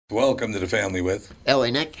Welcome to the family with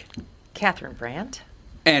L.A. Nick, Catherine Brandt,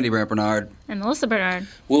 Andy Brant Bernard, and Melissa Bernard.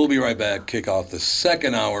 We'll be right back. Kick off the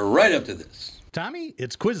second hour right after this. Tommy,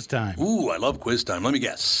 it's quiz time. Ooh, I love quiz time. Let me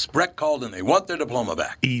guess. Breck called and they want their diploma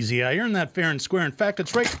back. Easy. I earned that fair and square. In fact,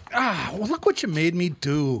 it's right. Well, look what you made me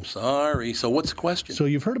do. Sorry. So what's the question? So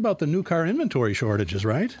you've heard about the new car inventory shortages,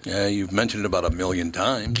 right? Yeah, you've mentioned it about 1,000,000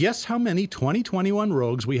 times. Guess how many 2021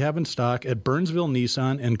 Rogues we have in stock at Burnsville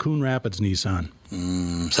Nissan and Coon Rapids Nissan?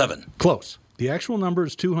 7. Close. The actual number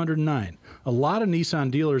is 209. A lot of Nissan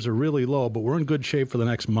dealers are really low, but we're in good shape for the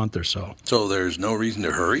next month or so. So there's no reason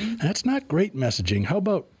to hurry? That's not great messaging. How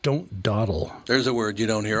about don't dawdle? There's a word you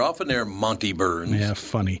don't hear often there, Monty Burns. Yeah,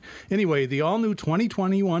 funny. Anyway, the all-new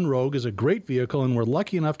 2021 Rogue is a great vehicle, and we're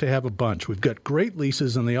lucky enough to have a bunch. We've got great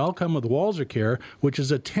leases, and they all come with Walser Care, which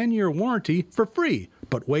is a 10-year warranty for free.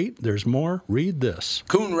 But wait, there's more. Read this.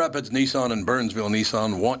 Coon Rapids Nissan and Burnsville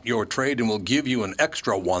Nissan want your trade and will give you an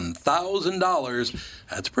extra $1,000.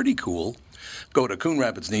 That's pretty cool. Go to Coon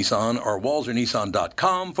Rapids Nissan or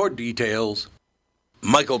WalserNissan.com for details.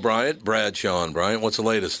 Michael Bryant, Bradshaw and Bryant, what's the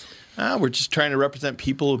latest? We're just trying to represent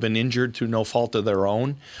people who've been injured through no fault of their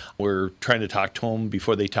own. We're trying to talk to them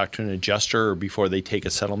before they talk to an adjuster or before they take a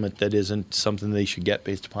settlement that isn't something they should get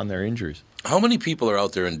based upon their injuries. How many people are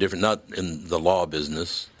out there in different, not in the law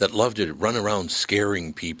business, that love to run around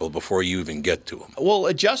scaring people before you even get to them? Well,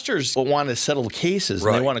 adjusters want to settle cases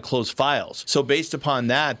and they want to close files. So based upon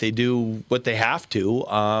that, they do what they have to.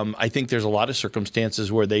 I think there's a lot of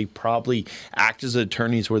circumstances where they probably act as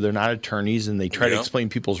attorneys where they're not attorneys and they try to explain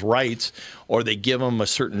people's rights or they give them a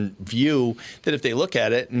certain view that if they look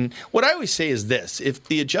at it. And what I always say is this, if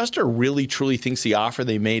the adjuster really truly thinks the offer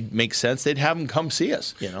they made makes sense, they'd have them come see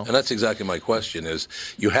us. And that's exactly my question is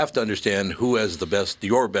you have to understand who has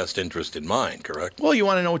your best interest in mind, correct? Well, you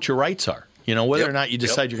want to know what your rights are. Whether or not you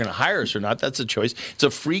decide you're going to hire us or not, that's a choice. It's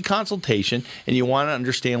a free consultation, and you want to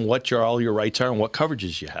understand what all your rights are and what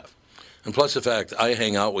coverages you have. And plus the fact I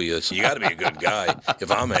hang out with you, so you got to be a good guy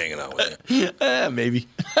if I'm hanging out with you. Maybe.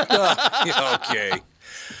 Okay.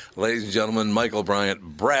 Ladies and gentlemen, Michael Bryant,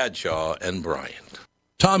 Bradshaw and Bryant.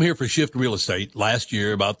 Tom here for Shift Real Estate. Last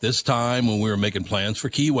year, about this time when we were making plans for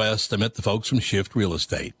Key West, I met the folks from Shift Real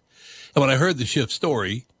Estate. And when I heard the Shift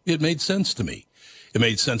story, it made sense to me. It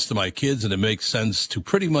made sense to my kids, and it makes sense to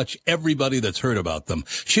pretty much everybody that's heard about them.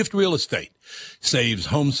 Shift Real Estate saves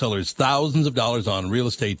home sellers thousands of dollars on real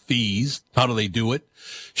estate fees. How do they do it?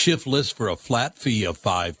 Shift lists for a flat fee of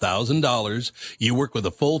 $5,000. You work with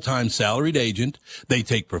a full-time salaried agent. They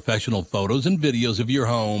take professional photos and videos of your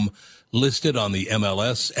home, list it on the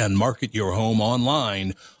MLS, and market your home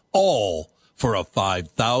online, all for a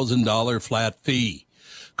 $5,000 flat fee.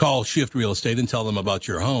 Call Shift Real Estate and tell them about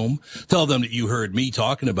your home. Tell them that you heard me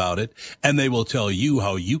talking about it, and they will tell you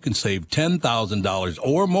how you can save $10,000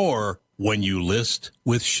 or more when you list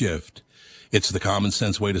with Shift. It's the common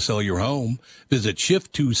sense way to sell your home. Visit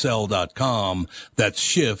shift2sell.com. That's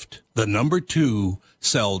shift, the number 2,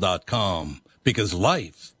 sell.com. Because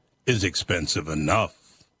life is expensive enough.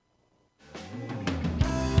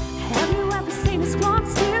 Have you ever seen a squawk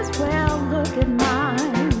steers? Well, look at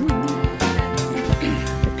mine.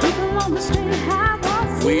 The people on the street have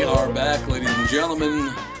all We are back, ladies and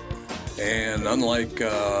gentlemen. And unlike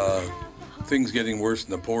things getting worse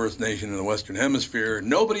in the poorest nation in the Western Hemisphere,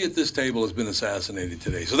 nobody at this table has been assassinated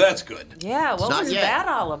today. So that's good. Yeah, what was that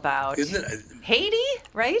all about? Isn't it? Haiti,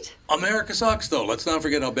 right? America sucks, though. Let's not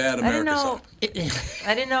forget how bad America sucks.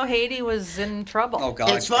 I didn't know Haiti was in trouble. Oh, God.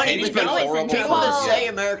 It's funny. Haiti's been horrible. People that say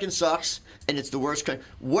American sucks and it's the worst country.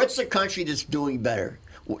 What's a country that's doing better?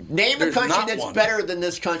 Name a country that's better than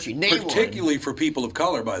this country. Name one. Particularly for people of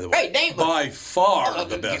color, by the way. Hey, name by far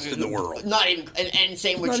the best in the world. Not even, and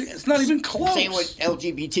same with it's not even close. Same with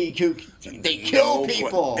LGBTQ. They kill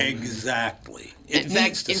people. Exactly. In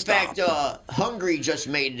fact, Hungary just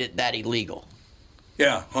made that illegal.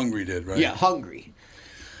 Yeah, Hungary did, right? Yeah, Hungary.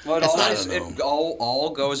 Well, it all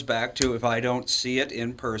goes back to if I don't see it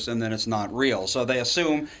in person, then it's not real. So they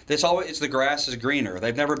assume it's the grass is greener.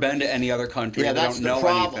 They've never been to any other country. Yeah, they that's don't know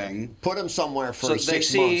problem. anything. Put them somewhere for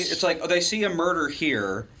 6 months. It's like they see a murder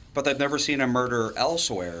here, but they've never seen a murder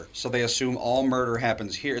elsewhere. So they assume all murder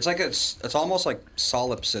happens here. It's like it's almost like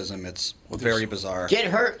solipsism. It's very bizarre. Get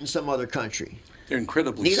hurt in some other country. They're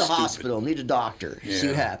incredibly Need a stupid. hospital, need a doctor. Yeah. See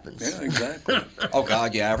what happens. Yeah, exactly. Oh,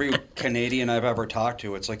 God, yeah. Every Canadian I've ever talked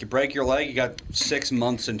to, it's like you break your leg, you got 6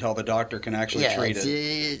 months until the doctor can actually treat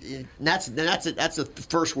it. That's a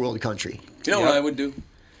first world country. You know what I would do?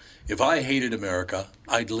 If I hated America,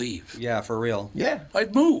 I'd leave. Yeah, for real. Yeah.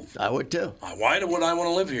 I'd move. I would too. Why would I want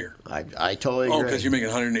to live here? I totally agree. Oh, because you're making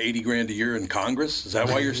 $180,000 a year in Congress? Is that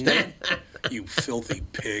why you're staying? You filthy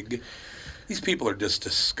pig. These people are just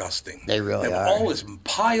disgusting. They really have are. all this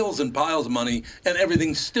piles and piles of money, and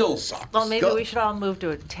everything still sucks. Well, maybe we should all move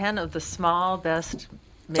to 10 of the small, best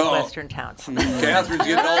Midwestern towns. Catherine's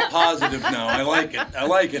getting all positive now. I like it. I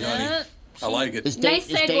like it, honey. I like it. Is Nice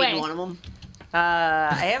Dayton segue. one of them?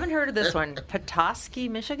 I haven't heard of this one. Petoskey,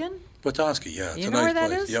 Michigan? Petoskey, yeah. It's You a know nice where that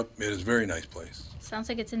place. is? Yep, it is a very nice place. Sounds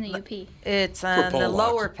like it's in the UP. It's on the Polacks.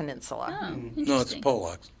 Lower Peninsula. Oh, No, it's interesting.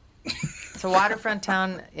 Polacks. It's a waterfront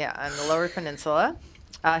town, on the Lower Peninsula.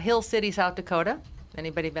 Hill City, South Dakota.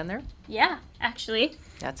 Anybody been there? Yeah, actually.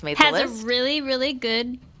 That's made the Has list. a really, really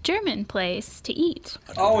good German place to eat.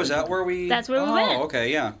 Oh, is that where we? That's where we went. Oh,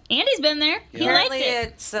 okay, yeah. Andy's been there. He liked Apparently,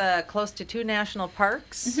 it. it's close to 2 national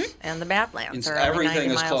parks, and the Badlands are only Everything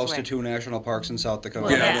 90 is miles close away. to 2 national parks in South Dakota.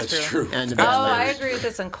 Well, Yeah, that's that's true. true. And the Oh, I Badlands. agree with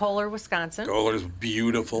this in Kohler, Wisconsin, Kohler's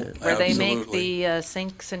beautiful. where they make Absolutely. the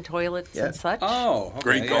sinks and toilets Yeah. and such. Oh, okay,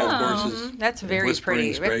 Great yeah. golf courses. That's very Whispering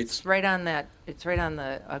pretty. Straits. It's right on that. It's right on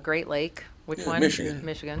the Great Lake. Which Yeah, one? Michigan.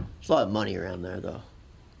 Michigan. There's a lot of money around there, though.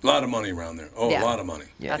 A lot of money around there. Oh, Yeah. a lot of money.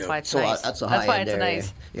 That's Yep. why it's So, nice. that's a why high-end it's area.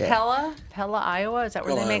 nice. Yeah. Pella, Iowa. Is that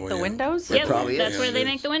where Pella, they make Iowa, the yeah. windows? Yep, probably that's is. where Yeah, they it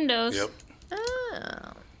make is. the windows. Yep.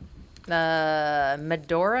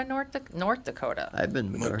 Medora, North Dakota. I've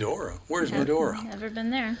been to Medora. Medora. Where's Medora? Never been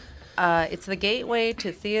there. It's the gateway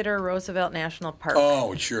to Theodore Roosevelt National Park.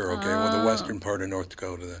 Oh, sure. Okay. Well, the western part of North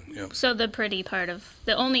Dakota then. Yep. So the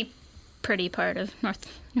only pretty part of North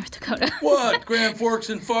Dakota. What? Grand Forks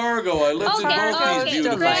and Fargo. I lived in both these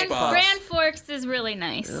beautiful spots. Grand Forks is really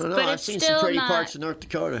nice, I don't know. but I've it's seen still some pretty not. parts of North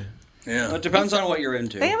Dakota. Yeah. It depends on what you're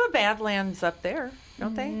into. They have a Badlands up there,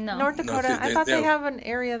 don't they? No. North Dakota. they- I thought they they have- have an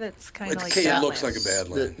area that's kind of It's like it Badlands. looks like a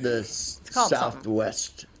badland. The called something.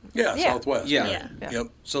 southwest. Yeah, Yeah. southwest. Yeah. Yeah. Yep.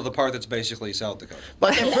 So the part that's basically South Dakota.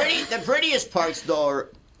 But the prettiest parts, though, are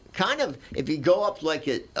kind of, if you go up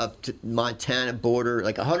up to Montana border,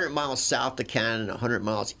 like 100 miles south of Canada and 100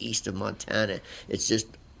 miles east of Montana, it's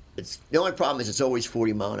the only problem is it's always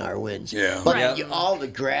 40-mile-an-hour winds. Yeah. But Right. all the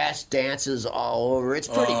grass dances all over. It's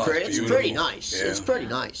pretty Oh, pretty. it's It's pretty beautiful. nice. Yeah. It's pretty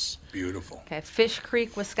nice. Beautiful. Okay, Fish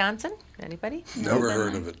Creek, Wisconsin. Anybody? Never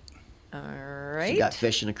heard of it. All You right. got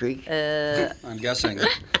fish in the creek. I'm guessing. I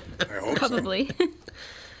hope so. Probably.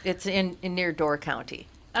 It's in near Door County.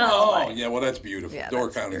 Oh, yeah. Well, that's beautiful. Yeah, Door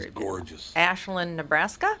that's County's very beautiful. gorgeous. Ashland,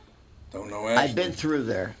 Nebraska. Don't know I've Ashland. been through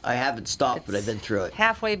there. I haven't stopped, but I've been through it.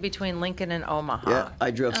 Halfway between Lincoln and Omaha. Yeah,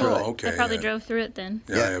 I drove through Oh, it. okay. I probably yeah. drove through it then.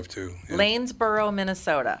 Yeah, I have too. Yeah. Lanesboro,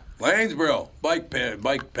 Minnesota. Lanesboro. Bike path.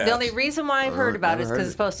 The only reason why I've heard about it is never because heard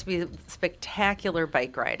it's supposed to be spectacular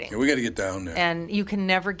bike riding. Yeah, we got to get down there. And you can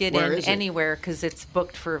never get Where in is it? anywhere because it's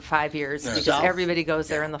booked for 5 years because South? everybody goes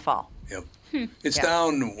there in the fall. Yep. It's Yeah.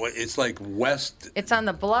 down. It's like west. It's on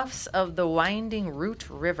the bluffs of the winding Root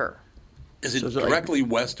River. Is it So is it like- directly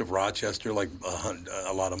west of Rochester? Like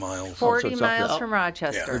a lot of miles. 40 it's up miles up? from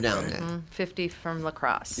Rochester. Yeah. We're down there. 50 from La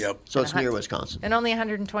Crosse. Yep. So it's And a near hun- Wisconsin. And only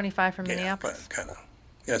 125 from Yeah, Minneapolis. kind of.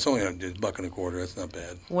 Yeah, it's only a buck and a quarter. That's not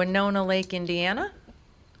bad. Winona Lake, Indiana.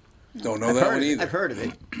 Don't know that one either. I've heard of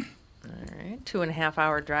it. All right. 2.5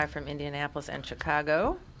 hour drive from Indianapolis and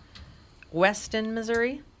Chicago. Weston,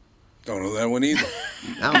 Missouri. Don't know that one either.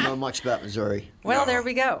 I don't know much about Missouri. Well, No. there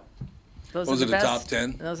we go. Those are the best. top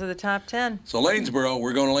 10? Those are the top 10. So Lanesboro,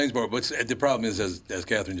 we're going to Lanesboro. But the problem is, as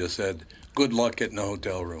Catherine just said, good luck getting a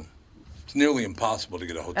hotel room. It's nearly impossible to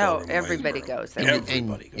get a hotel Oh, room in everybody Lanesboro. goes there.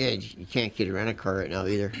 Everybody goes. Yeah, you can't get a rent-a-car right now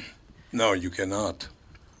either. No, you cannot.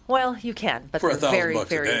 Well, you can, but For they're $1,000 very, a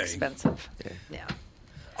very day. expensive. Yeah.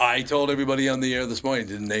 I told everybody on the air this morning,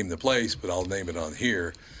 didn't name the place, but I'll name it on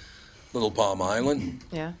here. Little Palm Island.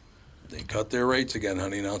 Yeah. They cut their rates again,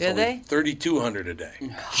 honey. Now it's Did only they? $3,200 a day.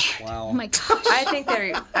 Wow. Oh my gosh. I think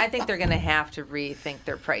they're going to have to rethink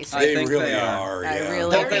their pricing. I They think really they are. I Yeah.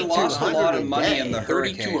 really They lost a lot of money in the $3,200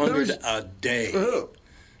 hurricane. a day Who?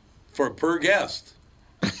 per guest,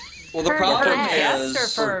 Well, the Per problem guest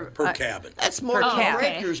is. or per cabin. That's more Per than cap.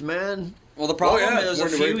 acres, man. Well, the problem yeah, is more a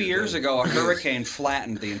than few regular, years yeah. ago, a hurricane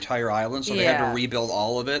flattened the entire island, so they had Yeah. to rebuild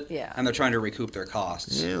all of it, Yeah. and they're trying to recoup their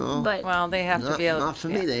costs. You know, But Well, they have to not, be able. not for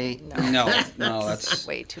me, they ain't. No, that's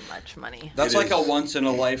Way too much money. that's It like is. a once in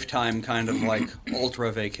a lifetime kind of like ultra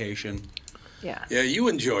vacation. Yeah. Yeah, you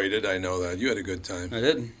enjoyed it. I know that. You had a good time. I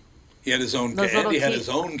did. He had his own Those cabin. little He had key- his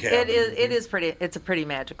own cabin. It is pretty. It's a pretty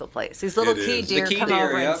magical place. These little It key is. deer The key come deer,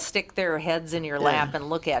 over yep. and stick their heads in your lap and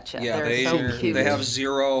look at you. Yeah, They're so cute. they have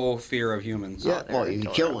zero fear of humans. Yeah, well, if you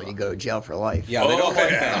kill one, you go to jail for life. Yeah, they don't like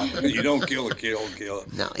yeah. that. You don't kill a kill.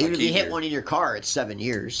 No, a even if key you hit deer. one in your car, it's 7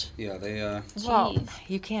 years. Yeah, they. Well, Jeez.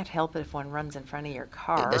 you can't help it if one runs in front of your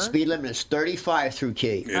car. The speed limit is 35 through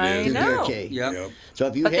Key. It I is. Through know. Deer Key. Yep. Yep. So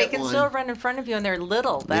if you But they hit can one, still run in front of you, and they're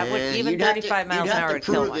little. That would yeah, even you'd have to- 35 miles you'd an have hour to would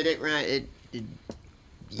kill prove one. that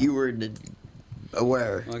you were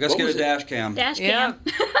aware. Well, I guess What get was a it? dash cam. Dash Yeah. cam.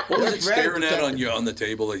 What was it It's very staring at protective. on the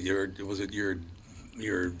table? Was it your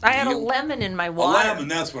I had a deal? lemon in my A water. lemon,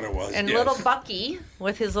 that's what it was. And yes. little Bucky,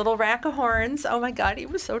 with his little rack of horns, oh my God, he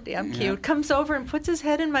was so damn cute, comes over and puts his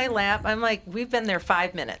head in my lap. I'm like, we've been there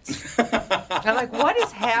 5 minutes. I'm like, what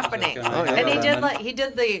is happening? Oh, yeah. And he did Lemon. he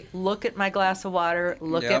did the look at my glass of water,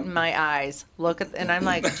 look Yep. at my eyes, and I'm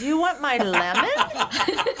like, do you want my lemon?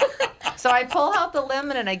 So I pull out the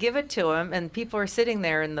lemon and I give it to him, and people are sitting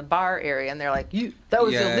there in the bar area, and they're like, that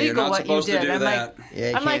was Yeah, you're illegal not what you supposed to did. do I'm that. like, Yeah, you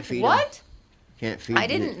I'm can't like, feed 'em. what? Can't feed I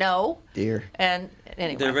didn't know. deer. And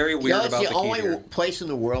anyway, They're very You weird know, it's about the the only key deer. place in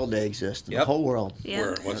the world they exist, in Yep. the whole world. Yeah.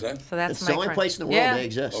 Where? What's that? so that's It's my the only friend. place in the world Yeah. they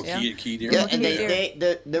exist. Oh, Yeah. key deer. Yeah, and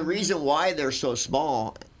Deer. the reason why they're so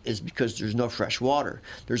small is because there's no fresh water.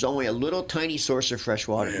 There's only a little tiny source of fresh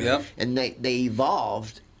water. Yep. And they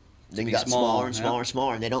evolved, then be got small, smaller and yeah. smaller and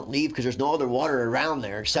smaller, and they don't leave because there's no other water around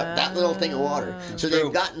there except that little thing of water. So True.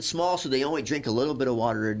 they've gotten small, so they only drink a little bit of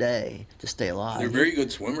water a day to stay alive. They're very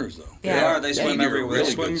good swimmers, though. They Yeah. are. They Yeah, swim you're everywhere. really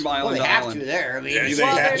They swim good. well, island they to have island. to there. I mean, Yeah, it's, they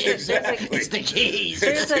Well, have there's to. a- there's a- Exactly. it's the keys.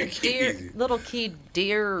 There's a Keys. deer, little key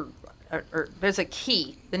deer, or there's a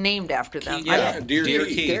key named after them. Yeah, Deer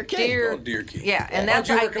Key. Deer Key. Deer, Oh, Deer Key. Yeah, and How'd that's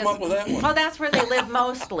you ever I come guess- up with that one? Well, that's where they live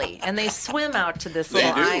mostly, and they swim out to this They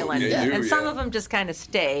little do, island, they do, and some yeah. of them just kind of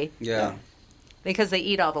stay Yeah. because they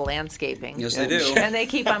eat all the landscaping. Yes, they do. And they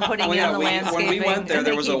keep on putting Well, in yeah, the landscaping. when we went there, and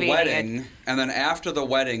there they was a keep eating it. wedding, and then after the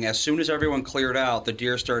wedding, as soon as everyone cleared out, the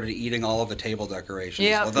deer started eating all of the table decorations,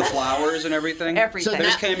 Yep. the flowers and everything. Everything. So They now-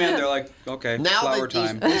 just came in. They're like, okay, Now flower that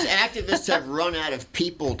time. these activists have run out of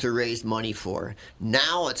people to raise money for,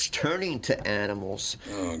 now it's turning to animals.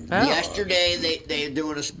 Oh, Yesterday, they're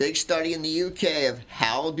doing this big study in the UK of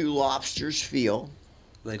how do lobsters feel.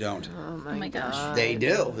 They don't. Oh Oh my gosh. They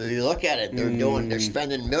do. If you look at it, they're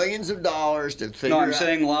spending millions of dollars to figure No, I'm out.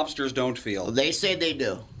 saying lobsters don't feel. They say they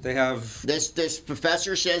do. They have. This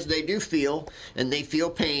professor says they do feel, and they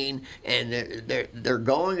feel pain, and they're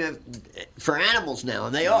going for animals now,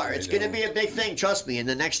 and they are. they It's going to don't. be a big thing. Trust me. In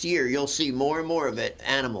the next year, you'll see more and more of it.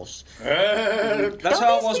 Animals, That's Don't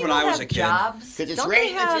how it these was when people I was have a kid. Jobs? because Don't they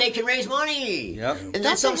have? they can raise money. Yep. And then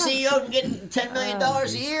Don't some they have- CEO can get $10 million a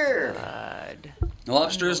year. God.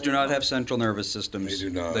 Lobsters do not have central nervous systems. They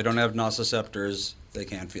do not. They don't have nociceptors. They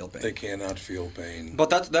can't feel pain. They cannot feel pain. But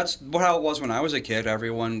that's how it was when I was a kid.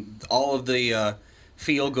 All of the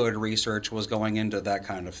feel-good research was going into that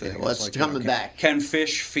kind of thing. Yeah, well, it's coming back. Can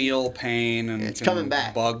fish feel pain? And It's can coming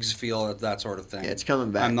back. Bugs feel that sort of thing. Yeah, it's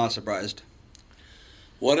coming back. I'm not surprised.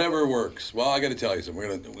 Whatever works. Well, I got to tell you something.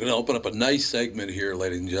 We're gonna open up a nice segment here,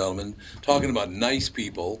 ladies and gentlemen, talking about nice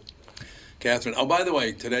people. Catherine. Oh, by the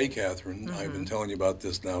way, today, Catherine, I've been telling you about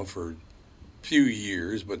this now for a few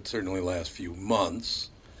years, but certainly last few months,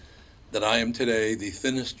 that I am today the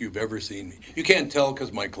thinnest you've ever seen me. You can't tell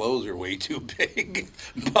because my clothes are way too big,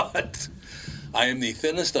 but I am the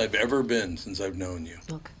thinnest I've ever been since I've known you.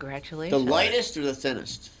 Well, The congratulations. lightest or the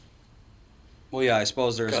thinnest? Well, yeah, I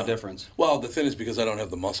suppose there's a God. difference. Well, the thinnest because I don't have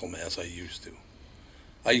the muscle mass I used to.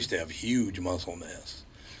 I used to have huge muscle mass.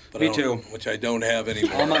 But Me I don't- too. Which I don't have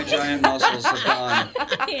anymore. All my giant muscles have gone.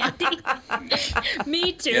 Andy.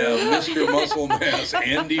 Me too. Yeah, Mr. Muscle Mass,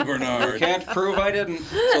 Andy Bernard. Can't prove I didn't.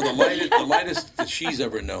 So the lightest that she's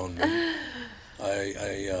ever known me.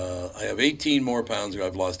 I have 18 more pounds.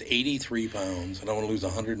 I've lost 83 pounds, and I want to lose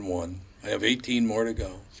 101. I have 18 more to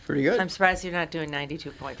go. It's pretty good. I'm surprised you're not doing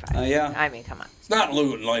 92.5. Yeah. I mean, come on. It's not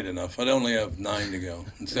light enough. I only have 9 to go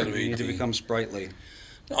instead of You 18. need to become sprightly.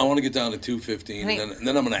 I want to get down to 215, I mean, and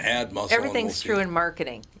then I'm going to add muscle. and Everything's we'll true see. in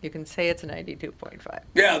marketing. You can say it's 92.5.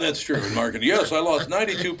 Yeah, that's true in marketing. Yes, I lost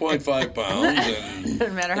 92.5 pounds. And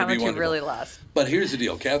Doesn't matter how it'll be much you wonderful. really lost. But here's the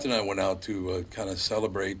deal. Catherine and I went out to kind of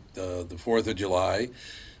celebrate the 4th of July.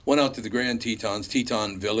 Went out to the Grand Tetons,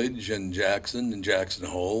 Teton Village and Jackson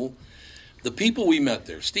Hole. The people we met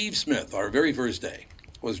there, Steve Smith, our very first day,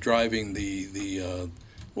 was driving the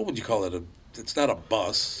what would you call it? It's not a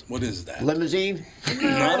bus. What is that? Limousine?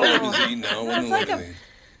 Not a limousine, no. It wasn't It's a like a limousine.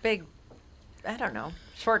 big, I don't know,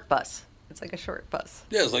 short bus. It's like a short bus.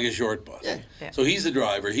 Yeah, it's like a short bus. Yeah. Yeah. So he's the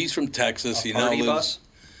driver. He's from Texas. He now Party lives. bus?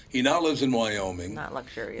 He now lives in Wyoming. Not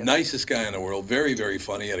luxurious. Nicest guy in the world. Very, very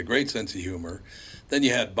funny. Had a great sense of humor. Then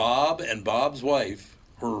you had Bob and Bob's wife.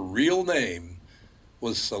 Her real name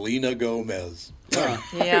was Selena Gomez.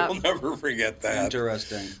 Yeah. I'll never forget that.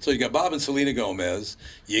 Interesting. So you got Bob and Selena Gomez.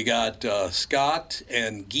 You got Scott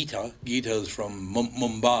and Geeta. Geeta's from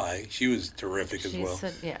Mumbai. She was terrific as well.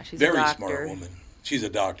 She's very a doctor. smart woman. She's a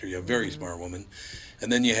doctor, yeah, very smart woman.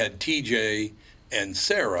 And then you had TJ and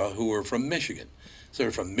Sarah, who were from Michigan. So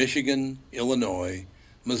they're from Michigan, Illinois,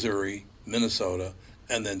 Missouri, Minnesota,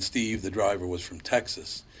 and then Steve, the driver, was from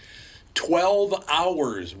Texas. 12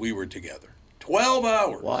 hours we were together. 12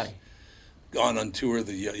 hours. Why? Gone on tour of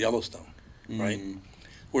the Yellowstone, right?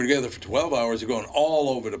 We're together for 12 hours. We're going all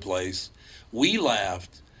over the place. We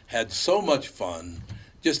laughed, had so much fun.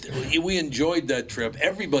 We enjoyed that trip.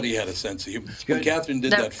 Everybody had a sense of humor. When Catherine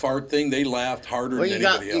did that fart thing, they laughed harder than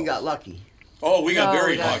anybody else. You got lucky. Oh, we got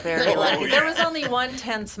very lucky. Very lucky. Yeah. There was only one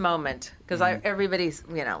tense moment because everybody's,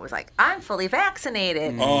 was like, I'm fully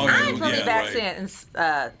vaccinated. I'm fully vaccinated. Right.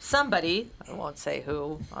 And somebody, I won't say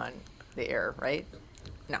who on the air, right?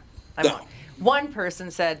 No, I won't. One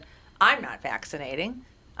person said, I'm not vaccinating.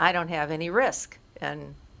 I don't have any risk.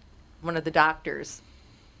 And one of the doctors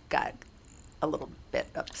got a little bit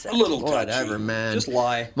upset. A little touchy. Whatever, man. Just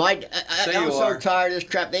lie. I'm so tired of this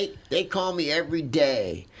crap. They call me every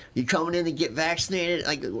day. You coming in to get vaccinated?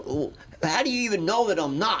 Like, how do you even know that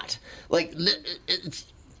I'm not? Like,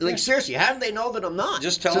 seriously, how do they know that I'm not?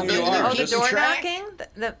 Just tell them you are. Oh, the door knocking?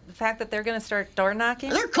 The fact that they're going to start door knocking?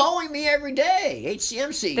 They're calling me every day.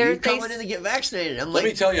 HCMC, you're coming in to get vaccinated. Let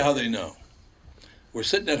me tell you how they know. We're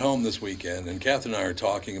sitting at home this weekend, and Catherine and I are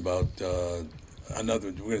talking about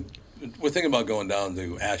we're thinking about going down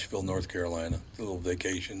to Asheville, North Carolina, a little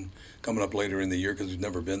vacation coming up later in the year because we've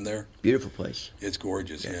never been there. Beautiful place. It's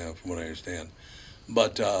gorgeous, yeah from what I understand.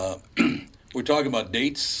 But we're talking about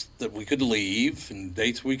dates that we could leave and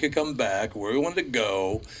dates we could come back, where we wanted to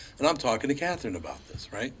go. And I'm talking to Catherine about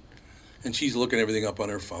this, right? And she's looking everything up on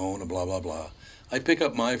her phone and blah, blah, blah. I pick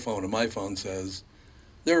up my phone, and my phone says,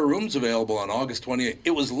 there are rooms available on August 28th.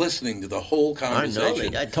 It was listening to the whole conversation. I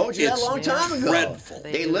know. I told you that a long time ago. Dreadful.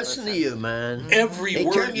 They listen to you, man. Every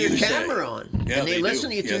word turn you your say. camera on, Yeah, and they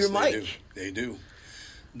listen to you through your mic. They do.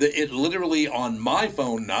 It literally, on my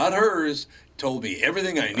phone, not hers, told me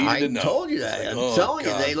everything I needed to know. I told you that. I'm telling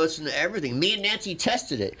you, they listen to everything. Me and Nancy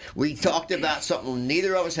tested it. We talked about something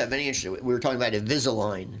neither of us have any interest in. We were talking about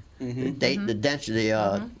Invisalign. The dentistry,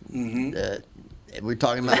 we're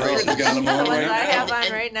talking about Grace has got them on right I now. have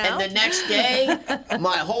on right now. And the next day,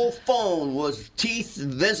 my whole phone was teeth,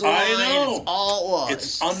 Invisalign. I know. It's all it was.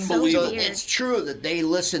 It's unbelievable. So it's true that they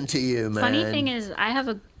listen to you, man. Funny thing is, I have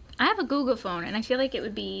a Google phone, and I feel like it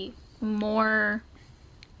would be more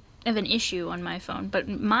of an issue on my phone. But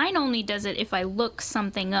mine only does it if I look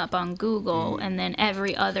something up on Google, and then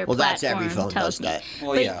every other that's platform every phone tells does me. that.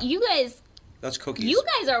 Well, But yeah. you guys. That's cookies. You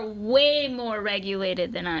guys are way more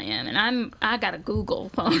regulated than I am, and I got a Google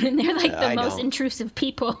phone, and they're like the most intrusive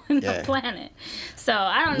people on the planet. So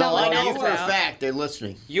I don't know. No, what I know that's for a about. fact they're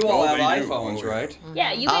listening. You all have they do. iPhones, right?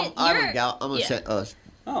 Yeah, you guys. I'm gonna say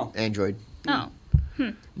Oh. Android. Oh.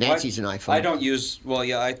 Nancy's an iPhone. I don't use. Well,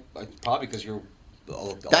 yeah, I probably because you're.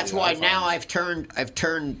 That's why now I've turned.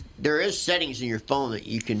 There is settings in your phone that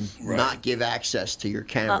you can not give access to your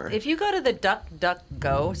camera. Well, if you go to the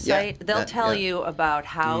DuckDuckGo site, they'll tell you about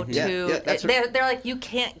how to. They're like, you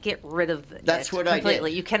can't get rid of it. That's what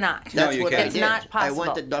completely. I did. You cannot. That's you what can't. I It's did. not possible. I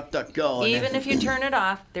went to DuckDuckGo. Even if you turn it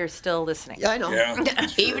off, they're still listening. Yeah, I know. Yeah,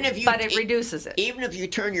 that's true. Even if you, But it reduces it. Even if you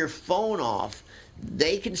turn your phone off,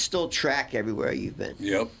 they can still track everywhere you've been.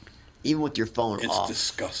 Yep. Even with your phone It's off.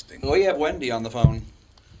 disgusting. Well, you have Wendy on the phone.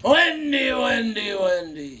 Wendy.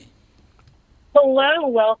 Hello,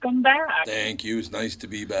 welcome back. Thank you. It's nice to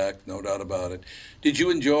be back, no doubt about it. Did you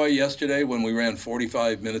enjoy yesterday when we ran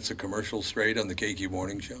 45 minutes of commercials straight on the KQ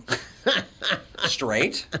Morning Show?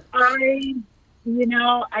 Straight? I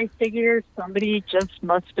figure somebody just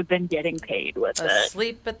must have been getting paid with it.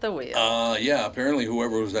 Asleep at the wheel. Yeah, apparently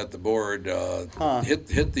whoever was at the board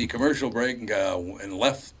hit the commercial break and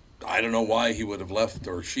left. I don't know why he would have left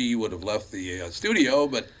or she would have left the studio,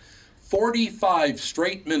 but 45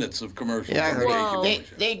 straight minutes of commercials. Yeah, I on the heard KQ Morning it.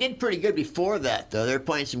 Show. They did pretty good before that, though. They're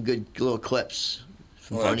playing some good little clips,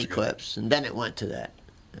 some Well, funny that's good. clips, and then it went to that.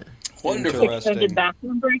 Wonderful. Extended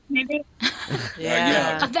bathroom break, maybe?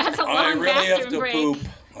 Yeah. That's a long I really have bathroom to break. poop.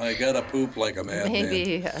 I gotta poop like a madman.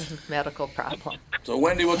 Maybe a medical problem. So,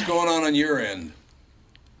 Wendy, what's going on your end?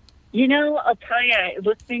 I'll tell you,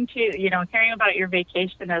 listening to, hearing about your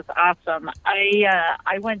vacation is awesome.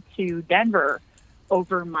 I went to Denver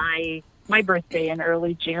over my birthday in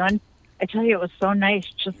early June, I tell you, it was so nice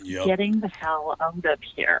just Yep. getting the hell out of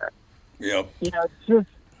here. Yep. You know, just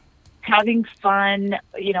having fun,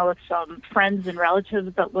 you know, with some friends and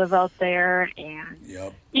relatives that live out there. And,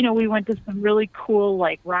 Yep. you know, we went to some really cool,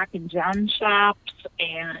 like, rock and gem shops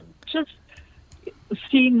and just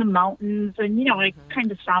seeing the mountains. And, you know, I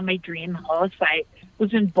kind of saw my dream house. I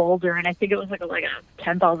was in Boulder, and I think it was like a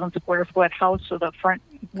 10,000 square foot house with a front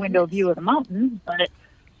window view of the mountains. But,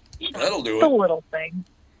 you know, That'll do it's a it. little thing.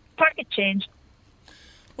 Pocket change.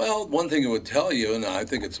 Well, one thing it would tell you, and I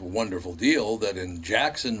think it's a wonderful deal, that in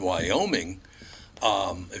Jackson, Wyoming,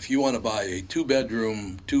 if you want to buy a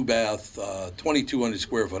 2-bedroom, 2-bath, 2,200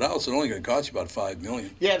 square foot house, it's only going to cost you about $5 million.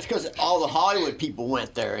 Yeah, it's because all the Hollywood people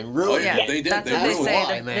went there and ruined yeah, it. they did. That's They what they ruined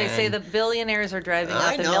say. it. Why, They say the billionaires are driving up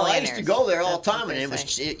I the know. millionaires. I used to go there all the That's time, what and they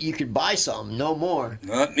say. you could buy something, no more.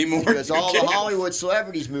 Not anymore. Because You all the can't. Hollywood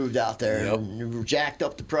celebrities moved out there Yep. and jacked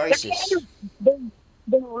up the prices.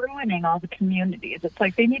 They're ruining all the communities. It's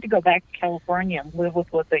like they need to go back to California and live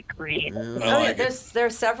with what they create. I Oh, yeah, like it.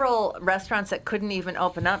 there's several restaurants that couldn't even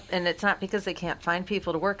open up, and it's not because they can't find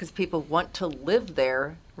people to work, because people want to live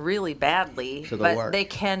there really badly, So they'll but work. they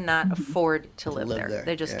cannot afford to live, live there. there,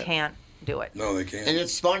 They just yeah. can't do it. No, they can't. And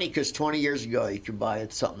it's funny because 20 years ago you could buy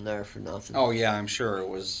something there for nothing. Oh yeah, I'm sure it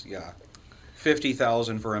was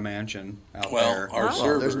 50,000 for a mansion out Well, there. our Well,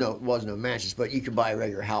 server, wasn't no mansions, but you could buy a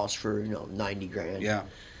regular house for 90 grand. Yeah.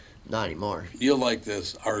 Not anymore. you'll like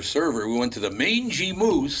this. Our server, we went to the Mangy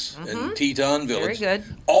Moose in Teton Village. Very good.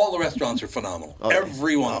 All the restaurants are phenomenal. Oh, yeah.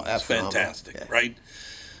 Every one Oh, of them is that's phenomenal. fantastic, Yeah. right?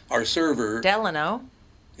 Our server, Delano.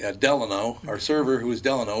 Delano, our server, who was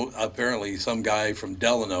Delano, apparently some guy from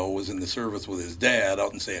Delano was in the service with his dad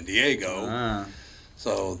out in San Diego. Ah.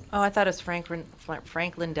 So Oh, I thought it was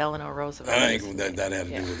Franklin Delano Roosevelt. I think that had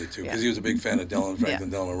to Yeah. do with it too, Yeah. because he was a big fan of Franklin Yeah.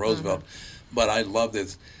 Delano Roosevelt. But I love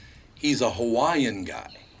this. He's a Hawaiian guy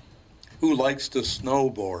who likes to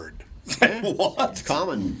snowboard. What? It's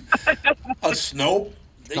common. A snow?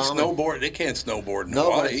 They Common. snowboard. They can't snowboard in No,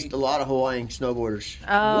 but Hawaii. it's a lot of Hawaiian snowboarders. Oh,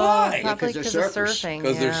 Why? probably Because because they're of surfers. surfing.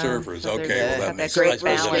 Because they're yeah. surfers. So Okay, they're- well, that got makes great sense.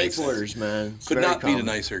 I suppose that makes balance. Skateboarders, man. It's Could very not beat a common.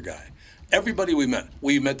 nicer guy. Everybody we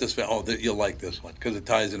met this. You'll like this one because it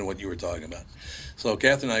ties into what you were talking about. So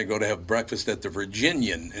Catherine and I go to have breakfast at the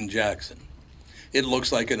Virginian in Jackson. It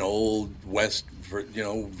looks like an old West,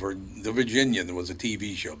 the Virginian. There was a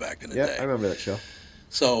TV show back in the Yeah, day. I remember that show.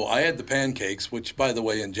 So I had the pancakes, which, by the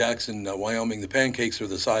way, in Jackson, Wyoming, the pancakes are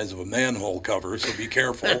the size of a manhole cover, so be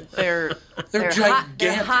careful. They're They're hot,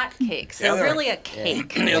 they're gigantic. hot cakes. Yeah, They're they're- really a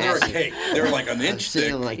cake. Yeah, they're a cake. They're like an I've inch seen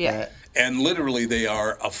thick, them like Yeah. that. and literally they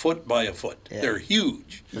are a foot by a foot. Yeah. They're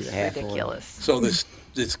huge. There's a half one. Ridiculous. So this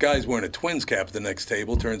guy's wearing a Twins cap at the next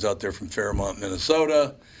table. Turns out they're from Fairmont,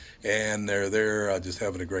 Minnesota, and they're there just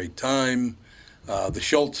having a great time. The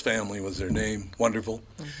Schultz family was their name. Wonderful.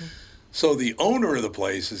 So the owner of the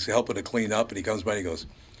place is helping to clean up, and he comes by and he goes,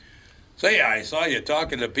 "Say, I saw you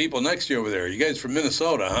talking to people next to you over there. You guys from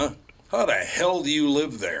Minnesota, huh? How the hell do you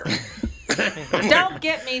live there?" Don't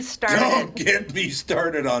get me started. Don't get me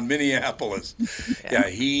started on Minneapolis. Yeah,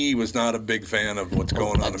 he was not a big fan of what's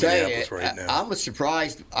going on I'll in tell Minneapolis you, right now. I'm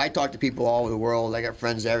surprised. I talk to people all over the world. I got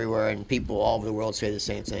friends everywhere, and people all over the world say the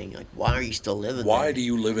same thing. Like, why are you still living Why there? do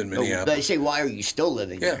you live in No, Minneapolis? they say, why are you still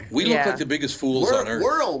living Yeah, there? we look Yeah. like the biggest fools on earth.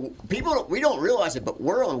 We don't realize it, but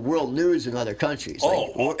we're on world news in other countries.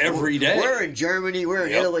 Every day. We're in Germany, we're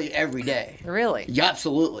in Yep. Italy every day. Really? Yeah,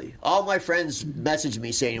 absolutely. All my friends message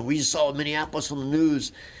me saying, we just saw Minneapolis on the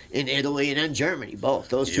news in Italy and in Germany, both,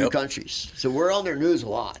 those two Yep. countries. So we're on their news a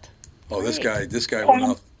lot. Oh, this guy went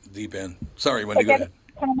off the deep end. Sorry, Wendy, go ahead.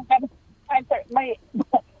 I'm sorry,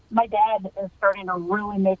 my dad is starting to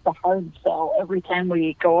really make the hard sell every time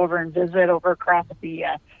we go over and visit over across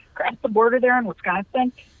the border there in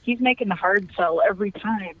Wisconsin. He's making the hard sell every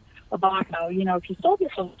time about how, if you sold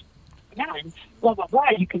yourself and blah, blah, blah,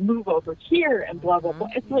 you can move over here and blah, blah, blah.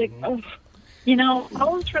 It's like,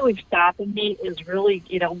 all that's really stopping me is really,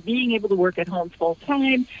 being able to work at home full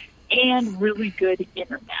time and really good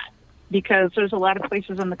internet. Because there's a lot of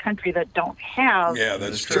places in the country that don't have Yeah,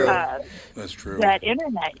 that's true. That's true. that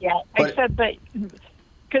internet yet. I said, but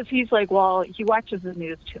because he's like, well, he watches the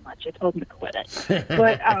news too much. I told him to quit it.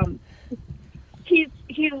 But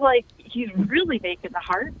he's like, he's really making the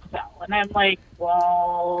hard sell, and I'm like,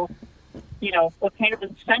 well, what kind of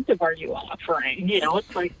incentive are you offering?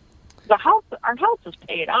 It's like our house is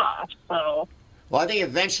paid off, so. Well, I think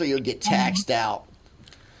eventually you'll get taxed out.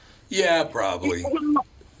 Yeah, probably.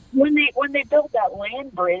 When they build that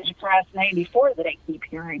land bridge across 94 that I keep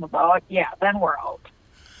hearing about, yeah, then we're out.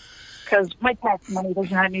 Because my tax money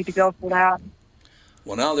does not need to go for that.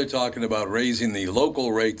 Well, now they're talking about raising the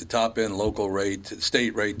local rate, the top end local rate,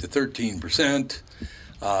 state rate to 13%.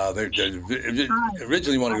 They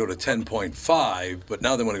originally want to go to 10.5, but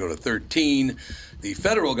now they want to go to 13. The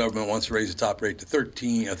federal government wants to raise the top rate to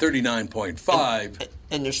 39.5.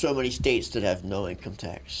 And there's so many states that have no income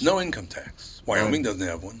tax. No income tax. Wyoming doesn't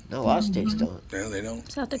have one. No, a lot of states don't. Yeah, they don't.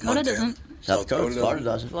 South Dakota doesn't. South Dakota, Florida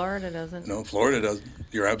doesn't. Florida doesn't. No, Florida doesn't.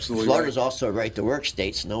 You're absolutely Florida's right. also a right-to-work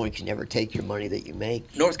state, so no one can ever take your money that you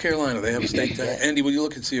make. North Carolina, they have a state tax. Andy, will you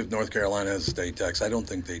look and see if North Carolina has a state tax? I don't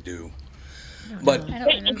think they do. But I don't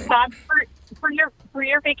remember. Todd, for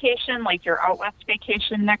your vacation, like your out west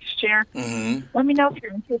vacation next year, let me know if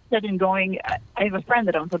you're interested in going. I have a friend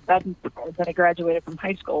that owns a bed and breakfast that I graduated from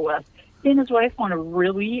high school with. He and his wife own a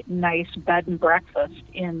really nice bed and breakfast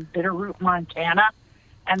in Bitterroot, Montana,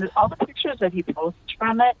 and all the pictures that he posts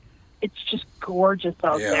from it, it's just gorgeous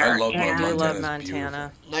out there. Yeah, I love I Montana. love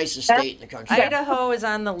Montana. Nicest state in the country. Idaho is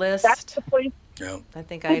on the list. That's the place. yeah. I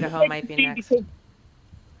think Idaho might be next. Because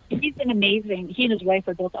he and his wife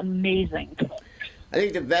are both amazing. I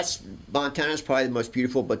think the best, Montana's probably the most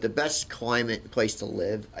beautiful, but the best climate place to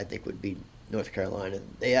live, I think, would be North Carolina.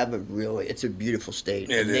 They have it's a beautiful state.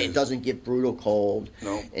 It doesn't get brutal cold.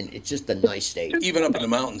 No. And it's just a nice state. Even up in the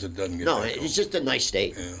mountains, it doesn't get No, that cold. it's just a nice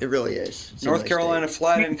state. Yeah. It really is. It's a North nice Carolina state.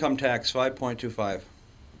 flat income tax 5.25.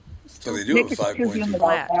 So they do have 5.2.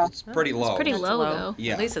 Flat. It's pretty low. Pretty That's low, though.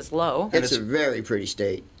 Yeah. At least it's low, It's a very pretty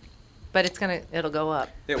state. but it'll go up.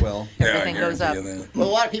 It will. Yeah, I Everything goes up. guarantee you that. Well,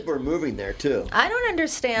 a lot of people are moving there, too. I don't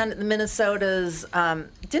understand Minnesota's.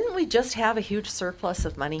 Didn't we just have a huge surplus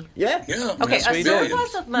of money? Yeah. Yeah. Okay, yes, a we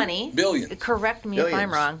surplus did. of money. Billions. Correct me if I'm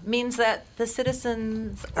Billions. wrong. Means that the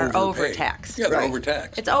citizens are Overpaid. overtaxed. Yeah, they're Right.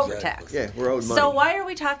 overtaxed. It's overtaxed. Yeah, we're owed money. So why are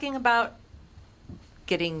we talking about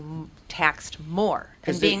getting taxed more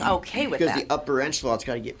and being okay with Because that? the upper echelon's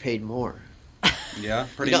got to get paid more. Yeah,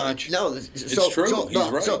 pretty No, much. No, It's true. So, He's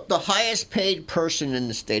the, right. so the highest paid person in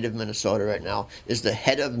the state of Minnesota right now is the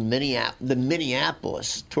head of the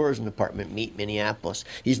Minneapolis Tourism Department, Meet Minneapolis.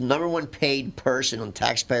 He's the number one paid person on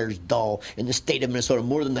taxpayers' dole in the state of Minnesota,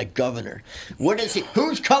 more than the governor. What is he?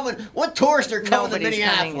 Who's coming? What tourists are coming Nobody's to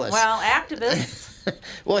coming. Minneapolis? Well, activists.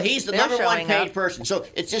 Well, he's the They're number one showing paid up. person. So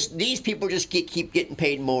it's just these people just keep getting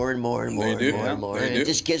paid more and more and more They and do, more yeah, and more, they and do. it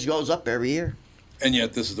just goes up every year. And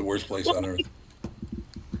yet, this is the worst place on earth.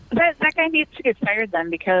 That guy needs to get fired then,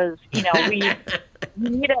 because we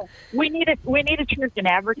need a truth in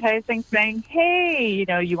advertising saying, hey,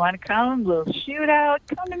 you want to come, little shootout,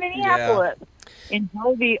 come to Minneapolis.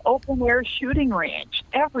 Enjoy the open air shooting range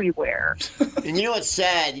everywhere. And you know what's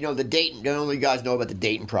sad? The Dayton. The only guys know about the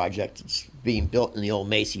Dayton project. It's being built in the old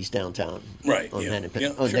Macy's downtown. Right, On yeah. Hennepin.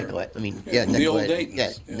 Yeah, Oh, sure. Nicollet. I mean, Yeah, the old Nicollet. Dayton's,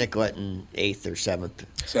 Yeah, yeah. Nicollet and 8th or 7th.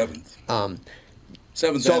 7th. 7th So,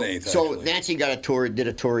 and 8th, so actually. Nancy did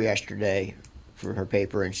a tour yesterday for her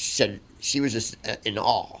paper, and she said she was just in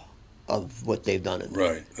awe of what they've done in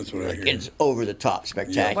there. Right, that's what I hear. It's over the top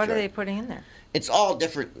spectacular. What are they putting in there? It's all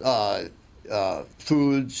different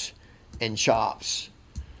foods and shops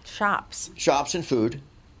and food.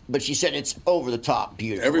 But she said it's over the top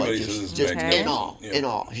beautiful. Everybody like says it's just magnificent. in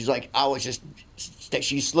awe. She's like, I was just.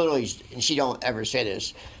 She's literally, and she don't ever say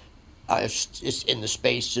this. I was just in the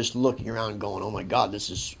space, just looking around, going, "Oh my God, this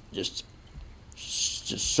is just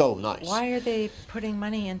so nice." Why are they putting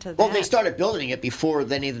money into that? Well, they started building it before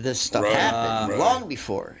any of this stuff Right, happened. right. Long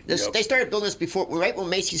before this, Yep. they started building this before, right when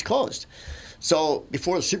Macy's closed. So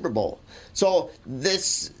before the Super Bowl. So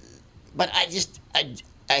this, but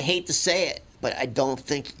I hate to say it, but I don't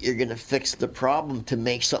think you're going to fix the problem to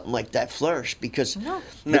make something like that flourish, because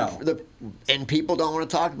No. and people don't want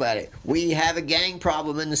to talk about it. We have a gang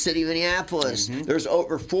problem in the city of Minneapolis. There's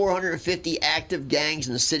over 450 active gangs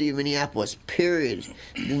in the city of Minneapolis, period,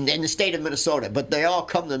 in the state of Minnesota. But they all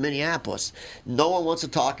come to Minneapolis. No one wants to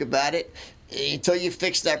talk about it. Until you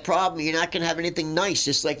fix that problem, you're not going to have anything nice,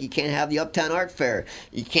 just like you can't have the Uptown Art Fair.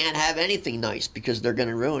 You can't have anything nice because they're going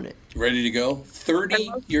to ruin it. Ready to go?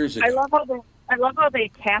 30 years ago. I love how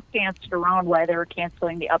they tap danced around why they were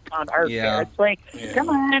canceling the Uptown Art Yeah. Fair. It's like, Yeah. come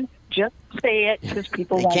on, just say it, because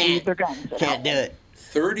people They won't can't. leave their guns. Can't do it.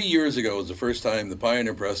 30 years ago was the first time the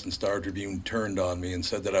Pioneer Press and Star Tribune turned on me and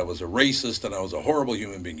said that I was a racist and I was a horrible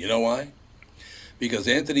human being. You know why? Because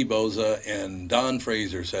Anthony Boza and Don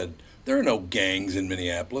Fraser said, there are no gangs in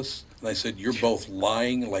Minneapolis. And I said, you're both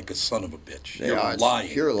lying like a son of a bitch. They You're are lying.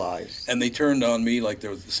 pure lies. And they turned on me like there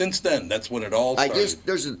was. Since then, that's when it all started.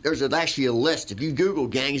 There's actually a list. If you Google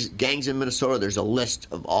gangs in Minnesota, there's a list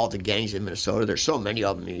of all the gangs in Minnesota. There's so many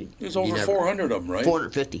of them. There's over 400 of them, right?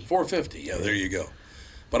 450. 450, yeah, there you go.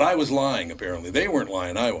 But I was lying, apparently. They weren't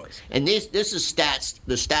lying, I was. And this is stats.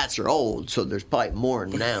 The stats are old, so there's probably more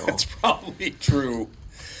now. That's probably true.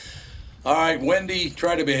 All right, Wendy,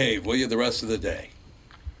 try to behave, will you, the rest of the day?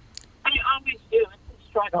 I always do. It's a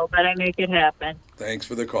struggle, but I make it happen. Thanks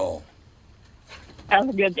for the call. Have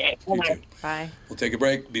a good day. You Bye. too. Bye. We'll take a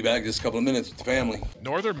break. Be back in just a couple of minutes with the family.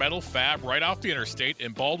 Northern Metal Fab, right off the interstate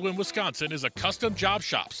in Baldwin, Wisconsin, is a custom job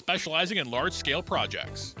shop specializing in large-scale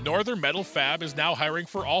projects. Northern Metal Fab is now hiring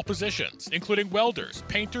for all positions, including welders,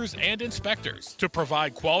 painters, and inspectors, to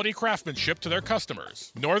provide quality craftsmanship to their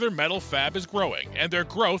customers. Northern Metal Fab is growing, and their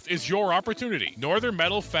growth is your opportunity. Northern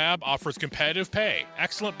Metal Fab offers competitive pay,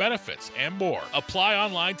 excellent benefits, and more. Apply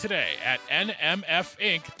online today at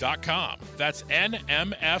nmfinc.com. That's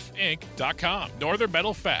nmfinc.com. Northern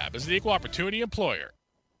Metal Fab is the equal opportunity employer.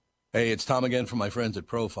 Hey, it's Tom again from my friends at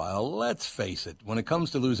Profile. Let's face it, when it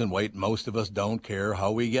comes to losing weight, most of us don't care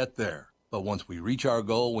how we get there. But once we reach our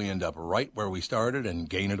goal, we end up right where we started and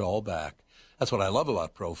gain it all back. That's what I love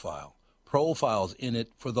about Profile. Profile's in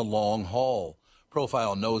it for the long haul.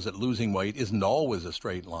 Profile knows that losing weight isn't always a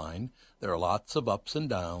straight line. There are lots of ups and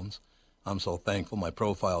downs. I'm so thankful my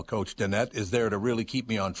Profile coach, Danette, is there to really keep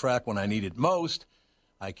me on track when I need it most.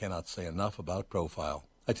 I cannot say enough about Profile.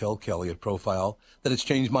 I tell Kelly at Profile that it's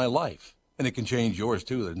changed my life, and it can change yours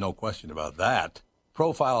too. There's no question about that.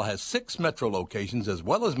 Profile has 6 metro locations as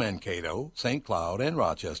well as Mankato, St. Cloud, and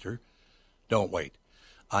Rochester. Don't wait.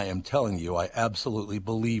 I am telling you, I absolutely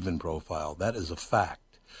believe in Profile. That is a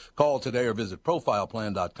fact. Call today or visit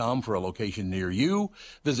profileplan.com for a location near you.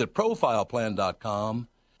 Visit profileplan.com.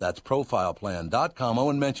 That's profileplan.com.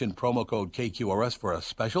 Owen mentioned promo code KQRS for a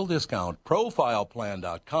special discount.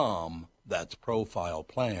 Profileplan.com. That's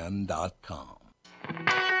profileplan.com.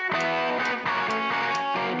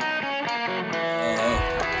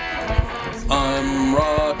 I'm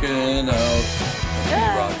rocking out. He's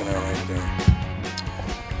rocking out right there.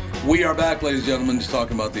 We are back, ladies and gentlemen, just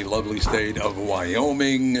talking about the lovely state of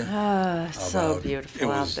Wyoming. So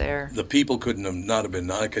beautiful out there. The people couldn't have not have been,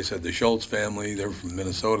 like I said, the Schultz family, they're from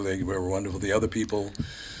Minnesota, they were wonderful. The other people.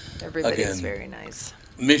 Everybody's very nice.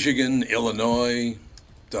 Michigan, Illinois,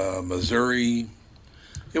 Missouri.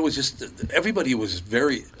 It was just, everybody was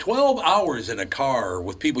 12 hours in a car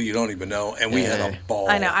with people you don't even know, and we had a ball.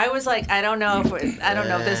 I know. I was like, I don't know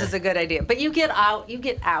if this is a good idea. But you get out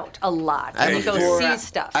a lot. You go see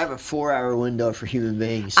stuff. I have a 4-hour window for human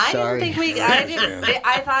beings. I Sorry. didn't think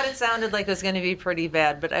I thought it sounded like it was going to be pretty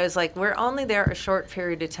bad, but I was like, we're only there a short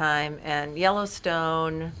period of time, and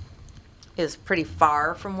Yellowstone is pretty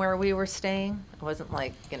far from where we were staying. It wasn't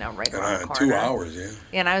like, right around the corner. 2 hours, yeah.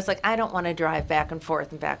 And I was like, I don't want to drive back and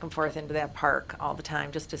forth into that park all the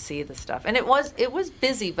time just to see the stuff. And it was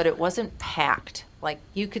busy, but it wasn't packed. Like,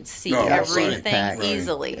 you could see everything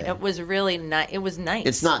easily. Right. Yeah. It was really nice. It was nice.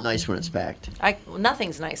 It's not nice when it's packed.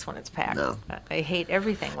 Nothing's nice when it's packed. No. I hate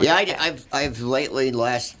everything when it's packed. I've lately,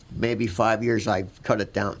 last maybe 5 years, I've cut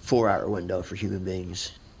it down, 4-hour window for human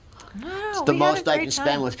beings. No, it's the most I can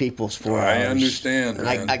spend with people is 4 hours. I understand, and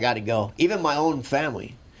man. I got to go. Even my own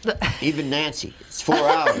family, even Nancy, it's 4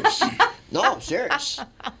 hours. No, I'm serious.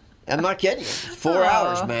 I'm not kidding you. It's 4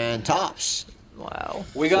 hours, man, tops. Wow.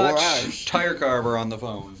 We got Tire Carver on the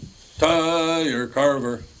phone. Tire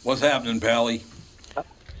Carver. What's happening, Pally?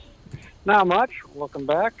 Not much. Welcome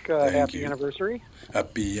back. Happy anniversary.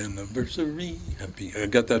 Happy anniversary. I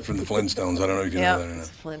got that from the Flintstones. I don't know if you know that or not.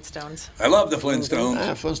 Flintstones. I love the Flintstones.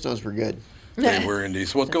 Flintstones were good. They were indeed.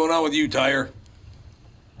 So what's going on with you, Tire?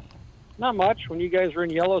 Not much. When you guys were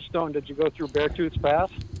in Yellowstone, did you go through Beartooth Pass?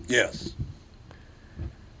 Yes.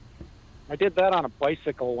 I did that on a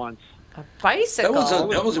bicycle once. A bicycle?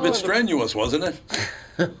 That was a bit strenuous, wasn't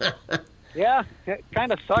it? Yeah, it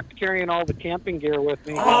kind of sucked carrying all the camping gear with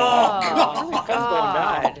me. Oh,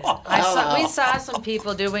 God. We saw some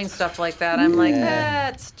people doing stuff like that. I'm like,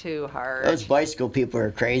 that's too hard. Those bicycle people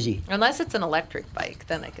are crazy. Unless it's an electric bike,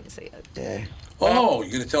 then I can see it. Yeah. Oh,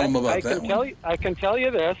 you're going to tell them about that one? I can tell you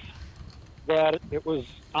this, that it was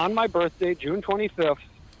on my birthday, June 25th.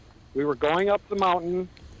 We were going up the mountain,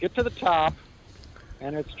 get to the top,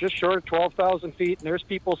 and it's just short of 12,000 feet, and there's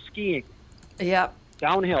people skiing. Yep.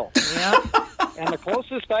 Downhill. Yep. And the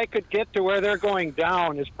closest I could get to where they're going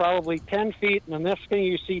down is probably 10 feet, and the next thing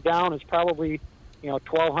you see down is probably,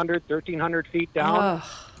 1,200, 1,300 feet down.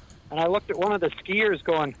 And I looked at one of the skiers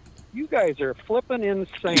going, you guys are flipping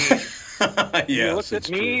insane. Yes, he looked at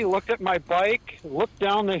me, looked at my bike, looked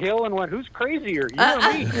down the hill, and went, who's crazier, you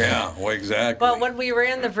or me? Yeah, well, exactly. Well, when we were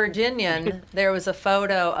in the Virginian, there was a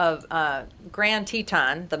photo of Grand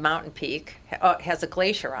Teton, the mountain peak. It has a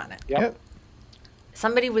glacier on it. Yep.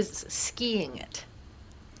 Somebody was skiing it.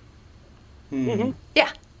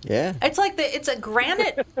 Yeah. Yeah. It's like it's a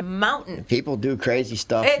granite mountain. People do crazy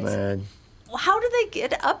stuff, man. Well, how do they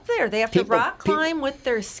get up there? They have to rock climb with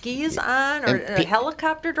their skis on, or a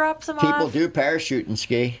helicopter drops them People off? do parachute and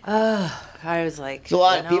ski. I was like, So a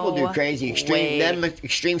lot of people do crazy way.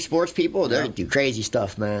 extreme sports people. They do crazy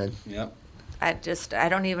stuff, man. Yep. I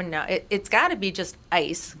don't even know. It's got to be just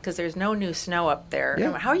ice because there's no new snow up there.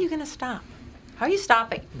 Yeah. How are you going to stop? How are you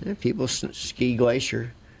stopping? Yeah, people ski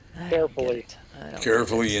glacier. Carefully.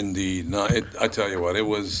 Carefully indeed. No, I tell you what, it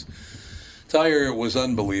was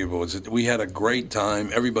unbelievable. We had a great time.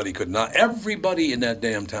 Everybody in that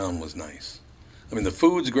damn town was nice. I mean, the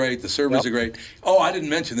food's great, the servers are great. Oh, I didn't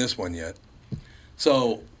mention this one yet.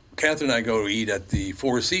 So Catherine and I go to eat at the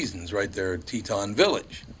Four Seasons right there at Teton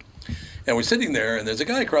Village. And we're sitting there, and there's a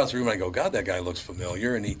guy across the room. I go, God, that guy looks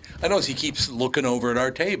familiar. And I notice he keeps looking over at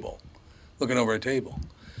our table.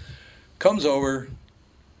 Comes over.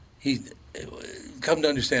 Come to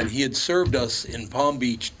understand, he had served us in Palm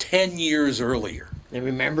Beach 10 years earlier. And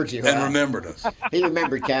remembered you. And remembered us. He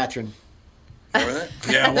remembered Catherine. Remember that?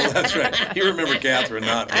 Yeah, well, that's right. He remembered Catherine,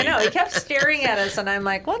 not me. I know. He kept staring at us, and I'm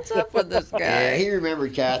like, what's up with this guy? Yeah, he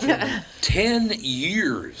remembered Catherine. 10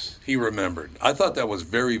 years he remembered. I thought that was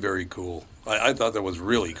very, very cool. I thought that was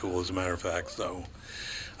really cool, as a matter of fact. So,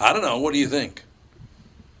 I don't know. What do you think?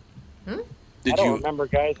 I don't remember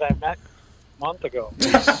guys I met a month ago.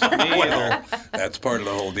 Well, that's part of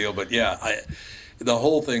the whole deal. But, yeah, the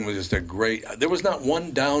whole thing was just a great – there was not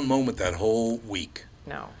one down moment that whole week.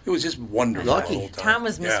 No. It was just wonderful the whole time. Tom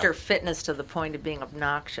was Mr. Fitness to the point of being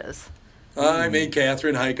obnoxious. I made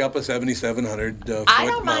Catherine hike up a 7,700 foot I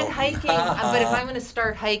don't mind mountain. hiking, but if I'm going to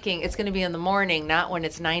start hiking, it's going to be in the morning, not when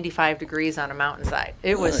it's 95 degrees on a mountainside.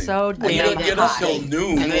 It was so damn hot. You don't get up till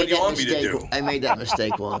noon. What do you want me to do? I made that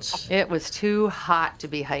mistake once. It was too hot to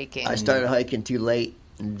be hiking. I started hiking too late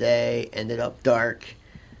in the day, ended up dark.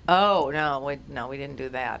 Oh, no, we didn't do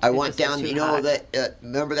that. I went down, that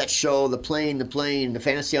remember that show, The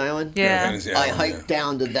Fantasy Island? Yeah. Fantasy I Island, hiked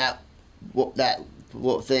down to that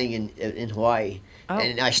thing in Hawaii. Oh.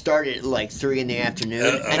 And I started at like 3 in the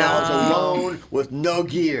afternoon, and I was alone with no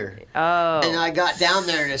gear. Oh. And I got down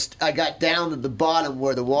there, and I got down to the bottom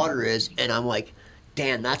where the water is, and I'm like,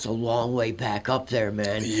 damn, that's a long way back up there,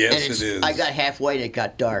 man. Yes, and it is. I got halfway, and it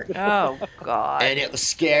got dark. Oh, God. And it was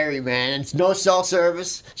scary, man. And it's no cell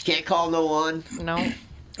service. You can't call no one. No.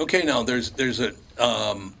 Okay, now there's a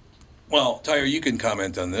well, Tyre, you can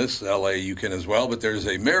comment on this. L.A., you can as well. But there's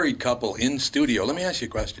a married couple in studio. Let me ask you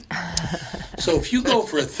a question. So if you go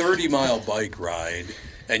for a 30-mile bike ride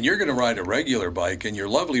and you're going to ride a regular bike and your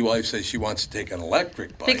lovely wife says she wants to take an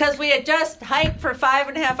electric bike. Because we had just hiked for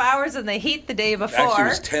 5.5 hours in the heat the day before. Actually, it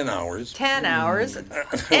was 10 hours. 10 hours. It And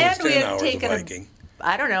was we 10 had hours of taken biking.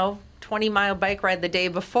 20-mile bike ride the day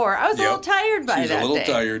before. I was a little tired by that day. She's a little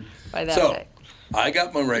tired. By that so, day. I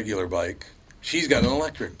got my regular bike. She's got an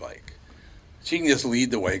electric bike. She can just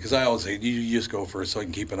lead the way, because I always say, you just go first so I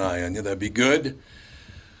can keep an eye on you. That'd be good.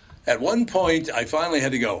 At one point, I finally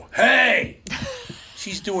had to go, hey!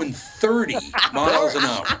 She's doing 30 miles an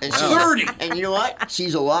hour. And 30! And you know what?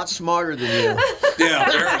 She's a lot smarter than you. Yeah,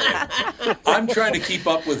 apparently. I'm trying to keep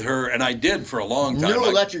up with her, and I did for a long time. New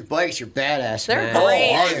electric bikes are badass, They're man.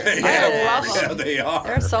 great. are they? I love them. Yeah, they are.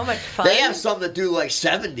 They're so much fun. They have some that do like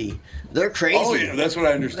 70. They're crazy. Oh, yeah, that's what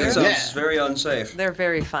I understand. That sounds very unsafe. They're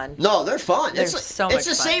very fun. No, they're fun. They're it's so it's much the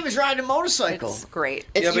fun. same as riding a motorcycle. It's great.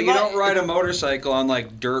 It's- But you don't ride a motorcycle on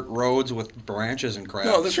like dirt roads with branches and crap.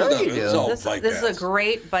 No, this Sure is not, you this is do. all This bike is a paths.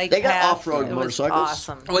 great bike They got path. off-road It was motorcycles.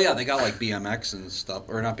 awesome. Well, yeah, they got like BMX and stuff,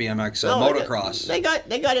 or not BMX, No, motocross. They got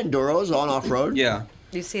enduros on off road. Yeah,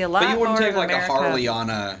 You see a lot but you wouldn't more take in like America. a Harley on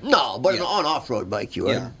a. No, but Yeah. on off road bike you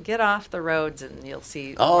would. Yeah. Get off the roads and you'll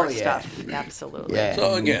see Oh, more yeah. stuff. Absolutely. Yeah.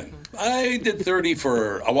 So again, I did 30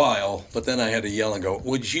 for a while, but then I had to yell and go,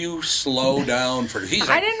 "Would you slow down for?" He's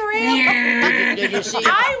I like, didn't ramp. Did you see?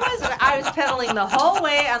 I was pedaling the whole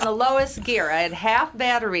way on the lowest gear. I had half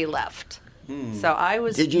battery left. So I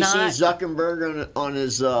was Did you not. see Zuckerberg on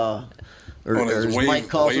his or on his as wave, Mike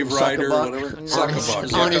calls wave it, rider or Zuckerbuck? whatever. On Zuckerbuck,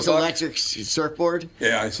 his, on his Zuckerbuck. electric surfboard.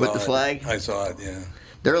 Yeah, I saw with the it. flag. I saw it. Yeah,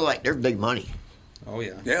 They're big money. Oh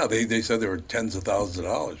yeah. yeah. They said there were tens of thousands of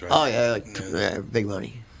dollars, right? Oh yeah, big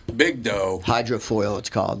money. Big dough. Hydrofoil, it's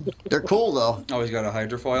called. They're cool though. Oh, he's got a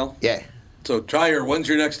hydrofoil. Yeah. So, Tyre, when's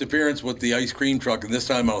your next appearance with the ice cream truck? And this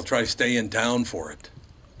time I'll try to stay in town for it.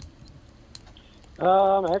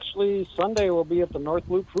 Actually, Sunday we'll be at the North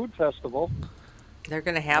Loop Food Festival. They're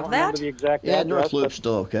going to I have don't that? remember the exact Yeah, address, North Loop's but-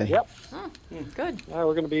 still okay. Yep. Good. We're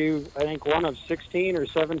going to be, I think, one of 16 or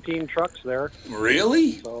 17 trucks there.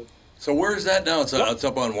 Really? So So where's that now? It's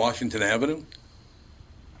up on Washington Avenue?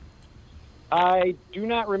 I do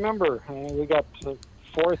not remember. We got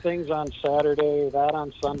 4 things on Saturday, that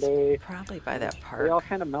on Sunday. Probably by that park. They all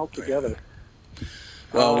kind of melt together.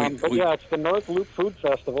 Well, yeah, it's the North Loop Food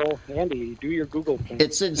Festival. Andy, do your Google thing.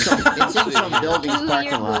 It's in some building's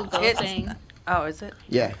parking lot. Oh, is it?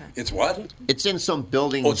 Yeah. Okay. It's what? It's in some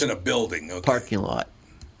building's Oh, it's in a building. Okay. parking lot.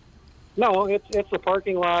 No, it's a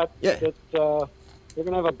parking lot. Yeah. It's we're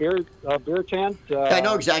gonna have a beer tent. I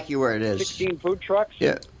know exactly where it is. 16 food trucks.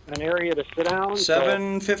 Yeah. An area to sit down.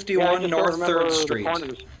 751 North 3rd Street.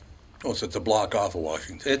 Oh, so it's a block off of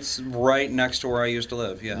Washington. It's right next to where I used to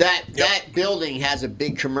live, yeah. That building has a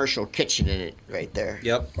big commercial kitchen in it right there.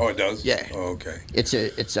 Yep. Oh, it does? Yeah. Oh, okay. I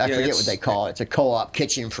forget what they call it. It's a co-op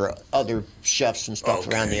kitchen for other chefs and stuff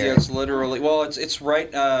around the area. Yeah, it's literally, well, it's right,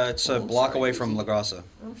 it's a block away from La Gracia.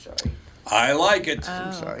 I'm sorry. I like it.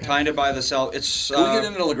 I'm sorry. Kind of by the it's. Can we get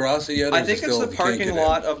into La Gracia yet? I think it's the parking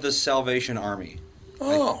lot of the Salvation Army.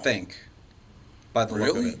 Oh. I think. By the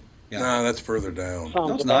look of it. Yeah. No, that's further down.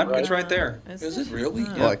 No, it's not. It's right there. Is it really?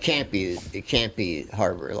 Well, it can't be. It can't be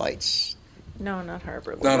Harbor Lights. No, not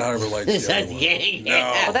Harbor Lights. Not Harbor Lights. The other one.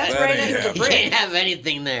 Well, that's that right ain't under the happening. bridge. You can't have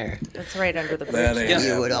anything there. That's right under the bridge. That ain't You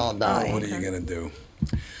happening. would all die. What are you going to do?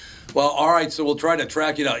 Well, all right, so we'll try to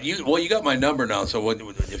track it out. You got my number now, so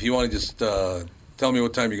if you want to just tell me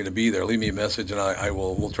what time you're going to be there, leave me a message, and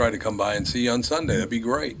we'll try to come by and see you on Sunday. That'd be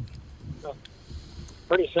great.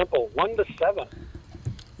 Pretty simple. 1 to 7.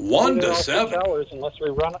 1 to 6 7? hours unless we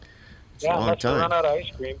run. a long unless we time. run out of ice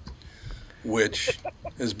cream. Which,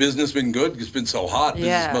 has business been good? It's been so hot.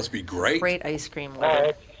 Yeah. Business must be great. Great ice cream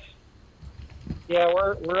weather. Yeah,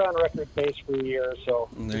 we're on record pace for a year, so.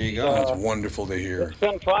 There you go. That's wonderful to hear. It's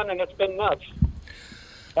been fun and it's been nuts.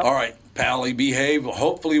 All right, Pally, behave.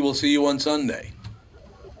 Hopefully we'll see you on Sunday.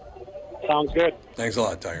 Sounds good. Thanks a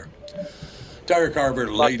lot, Tyre. Tyre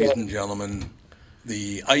Carver, ladies and gentlemen,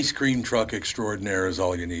 the ice cream truck extraordinaire is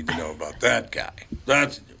all you need to know about that guy.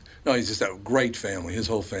 He's just a great family. His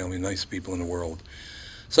whole family, nice people in the world.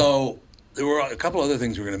 So there were a couple other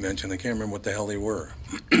things we were going to mention. I can't remember what the hell they were.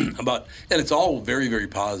 And it's all very, very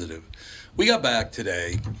positive. We got back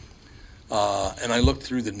today, and I looked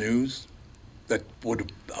through the news that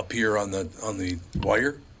would appear on the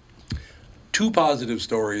wire. 2 positive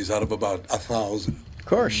stories out of about 1,000. Of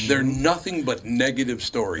course. They're nothing but negative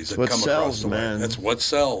stories that what come sells, across the way. man. That's what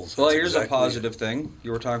sells. Well, That's here's exactly a positive thing.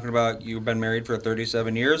 You were talking about you've been married for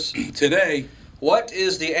 37 years. Today, what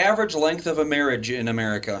is the average length of a marriage in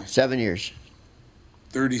America? 7 years.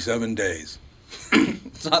 37 days.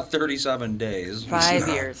 It's not 37 days. 5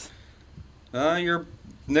 years.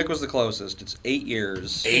 Nick was the closest. It's 8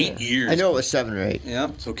 years. 8 years. I know it was 7 or 8.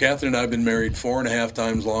 Yeah. So Catherine and I have been married 4.5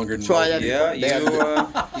 times longer than That's why both of you.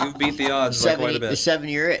 Yeah, you beat the odds by quite a The bit.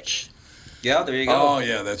 7-year itch. Yeah, there you go. Oh,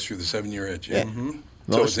 yeah, that's true. The 7-year itch. Yeah. Yeah.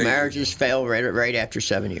 So Most it's 8 marriages fail right after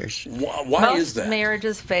 7 years. Why is that? Most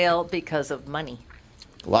marriages fail because of money.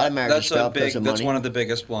 A lot of marriages fail That's because of money. That's one of the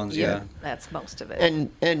biggest ones. Yeah. That's most of it.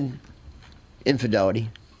 And infidelity.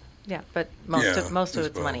 Yeah, but most of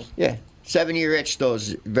it's money. Yeah. 7-year itch, though,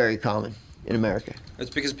 is very common in America.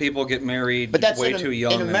 It's because people get married But that's way too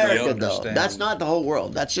young. in and America, they don't though. understand. That's not the whole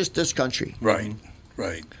world. That's just this country. Right,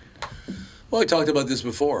 right. Well, I talked about this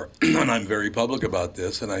before, and I'm very public about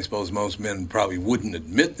this, and I suppose most men probably wouldn't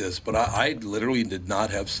admit this, but I literally did not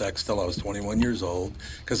have sex till I was 21 years old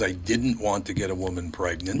because I didn't want to get a woman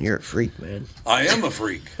pregnant. You're a freak, man. I am a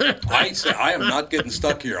freak. I say I am not getting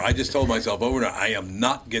stuck here. I just told myself over and over, I am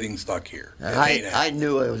not getting stuck here. I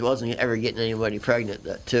knew I wasn't ever getting anybody pregnant,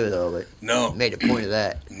 too, though, but No. made a point of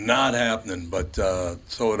that. Not happening, but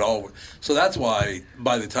so that's why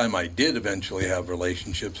by the time I did eventually have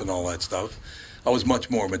relationships and all that stuff, I was much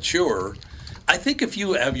more mature. I think if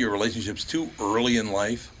you have your relationships too early in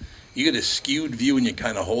life, you get a skewed view and you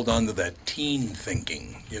kind of hold on to that teen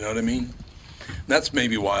thinking. You know what I mean? That's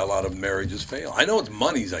maybe why a lot of marriages fail. I know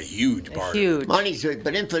money's a huge part. Huge. Money's good,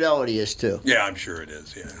 but infidelity is, too. Yeah, I'm sure it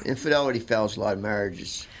is, yeah. Infidelity fails a lot of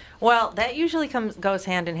marriages. Well, that usually goes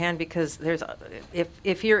hand in hand because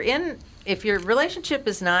if your relationship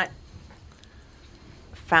is not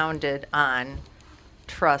founded on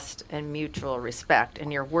trust and mutual respect,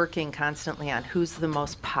 and you're working constantly on who's the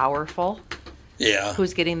most powerful,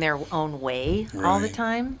 who's getting their own way all the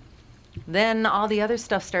time, then all the other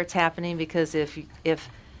stuff starts happening because if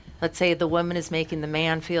let's say the woman is making the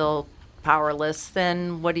man feel powerless,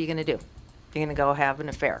 then what are you going to do? You're going to go have an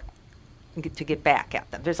affair to get back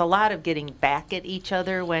at them. There's a lot of getting back at each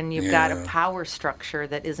other when you've got a power structure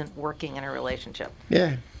that isn't working in a relationship.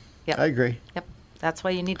 Yeah, Yep. I agree. Yep. That's why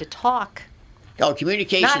you need to talk Oh,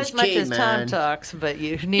 communication's Not as much key, as man. Tom talks, but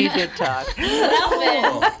you need to talk.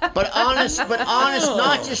 But honest,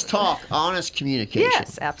 not just talk. Honest communication.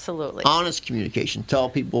 Yes, absolutely. Honest communication. Tell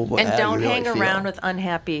people what. And how don't you really hang feel. around with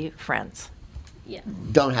unhappy friends. Yeah.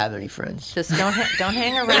 Don't have any friends. Just don't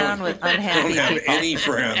hang around with unhappy Don't have people. any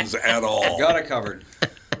friends at all. Got it covered.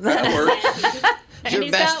 That works. It's your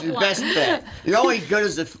he's best got best bet. You're only good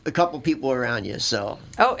as a couple people around you. So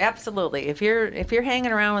Oh, absolutely. If you're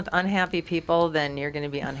hanging around with unhappy people, then you're going to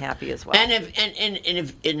be unhappy as well. and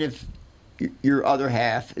if your other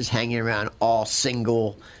half is hanging around all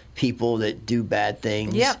single people that do bad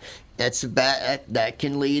things, Yeah. that's that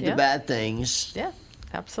can lead Yeah. to bad things. Yeah,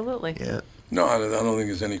 absolutely. Yeah. No, I don't think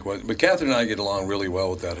there's any question. But Catherine and I get along really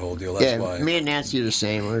well with that whole deal. That's Yeah, why. me and Nancy are the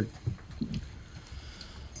same. We're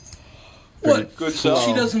What? Good So song.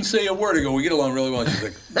 she doesn't say a word ago. We get along really well. She's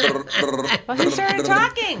like, Well, he started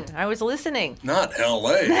talking. I was listening. Not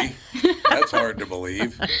L.A. That's hard to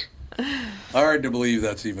believe. Hard to believe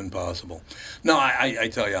that's even possible. No, I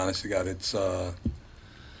tell you, honest to God, it's.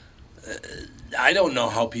 I don't know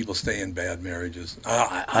how people stay in bad marriages.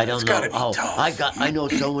 I don't it's know. Gotta be tough. I know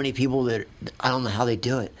so many people that I don't know how they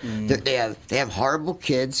do it. They have horrible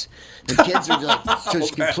kids. The kids are like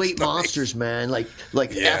just complete nice. monsters, man. Like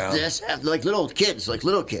Yeah. F this, F, like little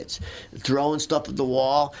kids, throwing stuff at the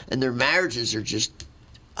wall, and their marriages are just.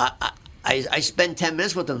 I spend 10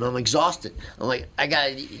 minutes with them and I'm exhausted. I'm like, I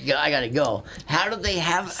gotta go. How do they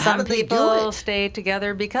have? How Some do they do people it? stay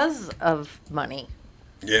together because of money.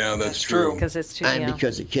 Yeah, that's true. Because it's too And young.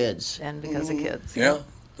 because of kids. And because of kids. Yeah,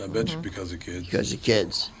 I bet you because of kids. Because of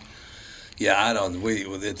kids. Yeah, I don't.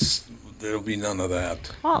 There'll be none of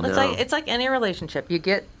that. Well, it's No. like any relationship. You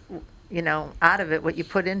get, out of it what you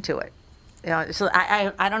put into it. So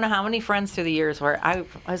I don't know how many friends through the years where I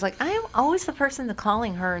was like, I am always the person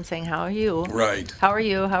calling her and saying, how are you? Right. How are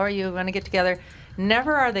you? How are you? Want to get together?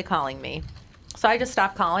 Never are they calling me. So I just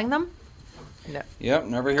stopped calling them. No. Yep,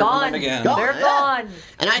 never hear Gone. from them again. Gone. They're Yeah. gone.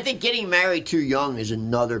 And I think getting married too young is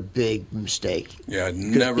another big mistake. Yeah, I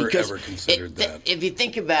never Because ever considered that. If you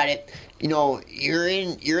think about it, you're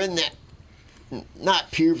in that,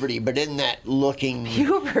 not puberty, but in that looking.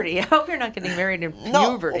 Puberty. I hope you're not getting married in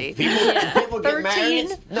puberty. People get 13? married.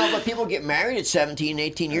 But people get married at 17,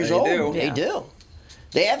 18 years They old. do. They Yeah. do.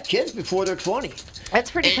 They have kids before they're 20.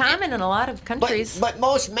 That's pretty common in a lot of countries. But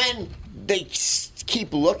most men, they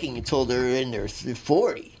keep looking until they're in their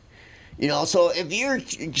 40. So if you're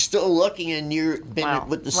still looking and you've been Wow.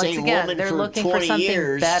 with the Once same again, woman they're for looking 20 for something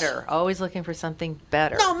years, better. Always looking for something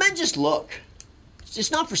better. No, men just look.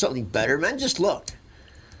 It's not for something better. Men just look.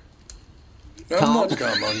 I'm not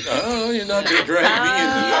come on. Oh, you're not going to drag me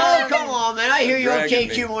into Oh, come on, man. I hear you on Dragging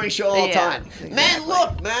KQ me. Morning Show all the Yeah, time. exactly. Men,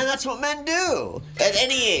 look, man. That's what men do at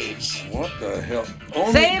any age. this. What the hell?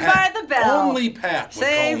 Only Saved by Pat- the bell. Only Pat would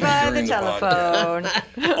Saved call me by during the telephone.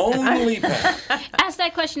 podcast. Only Pat. Ask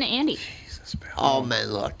that question to Andy. Jesus, Pat. All men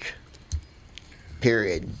look.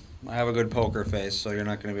 Period. I have a good poker face, so you're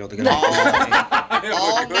not going to be able to get it.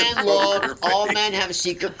 All men look. All men have a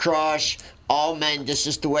secret crush. All men, this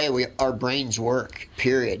is the way our brains work.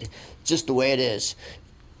 Period. Just the way it is.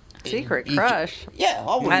 Secret You- crush. Yeah,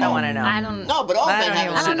 all I don't want to know. I don't. No, but all I men don't have even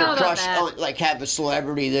a wanna secret know. I don't know crush, about on, like have a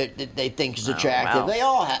celebrity that they think is Oh, attractive. wow. They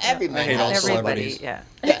all have. Every man hate all has. Everybody, celebrities. yeah.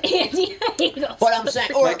 Andy, I hate those. But I'm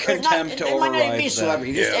saying, or My not, contempt it might not even be a overrides that.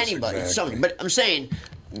 celebrity, just Yes, anybody, exactly. something. But I'm saying,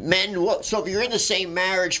 men look. So if you're in the same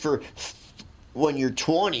marriage for when you're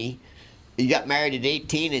 20, you got married at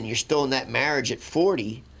 18, and you're still in that marriage at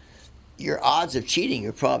 40, your odds of cheating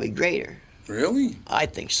are probably greater. Really? I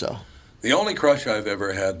think so. The only crush I've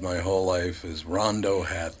ever had my whole life is Rondo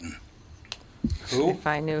Hatton. Who? If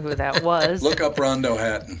I knew who that was. Look up Rondo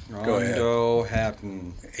Hatton. Go ahead. Rondo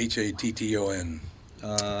Hatton. Hatton.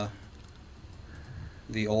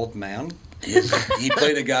 The old man? He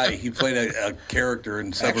played a guy. He played a character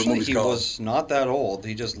in several Actually, movies he called. was not that old.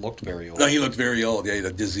 He just looked very old. No, he looked very old. Yeah, he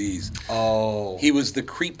had a disease. Oh. He was the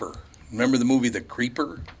Creeper. Remember the movie The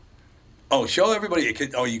Creeper? Oh, show everybody. You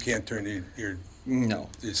can't turn your. No.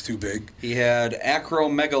 It's too big. He had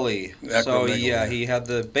acromegaly. So Acromegaly. yeah, he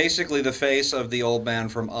had basically the face of the old man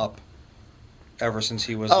from Up. Ever since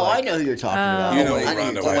he was Oh, like, I know who you're talking about. You know I who you're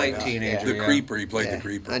Rondo talking late about. teenager. The yeah. Creeper. He played Yeah, the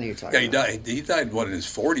Creeper. I know you're talking Yeah, he died. What, in his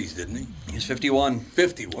 40s, didn't he? He's 51.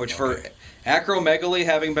 51. Which for okay. acromegaly,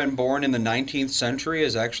 having been born in the 19th century,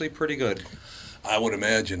 is actually pretty good. I would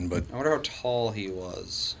imagine, but I wonder how tall he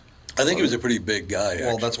was. I think he was a pretty big guy.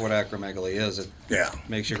 Well, actually. that's what acromegaly is. It Yeah.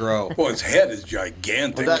 makes you grow. Well, his head is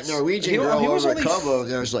gigantic. Well, that Norwegian He girl was over at only Cabo,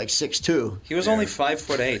 there was like 6'2". He was only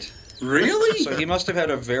 5'8". Really? So he must have had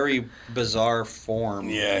a very bizarre form.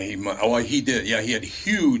 Yeah, he did. Yeah, he had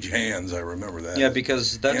huge hands. I remember that. Yeah,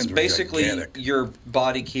 because that's Hands were basically gigantic. your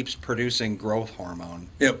body keeps producing growth hormone.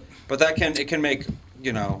 Yep. But it can make,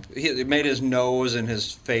 it made his nose and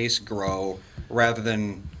his face grow rather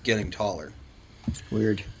than getting taller.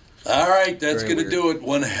 Weird. All right, that's Very going to do it.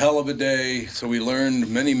 One hell of a day. So we learned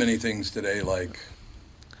many, many things today, like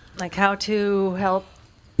how to help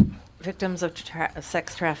victims of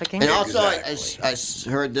sex trafficking. And also, I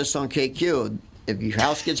heard this on KQ. If your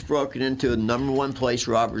house gets broken into, the number one place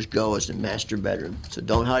robbers go is the master bedroom. So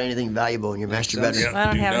don't hide anything valuable in your master bedroom. I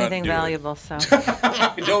don't have anything valuable, so.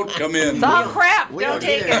 Don't come in. It's all crap. We Don't don't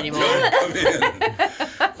take need it it anymore. Don't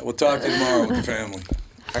come in. We'll talk to you tomorrow with the family.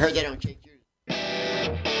 I heard they don't take your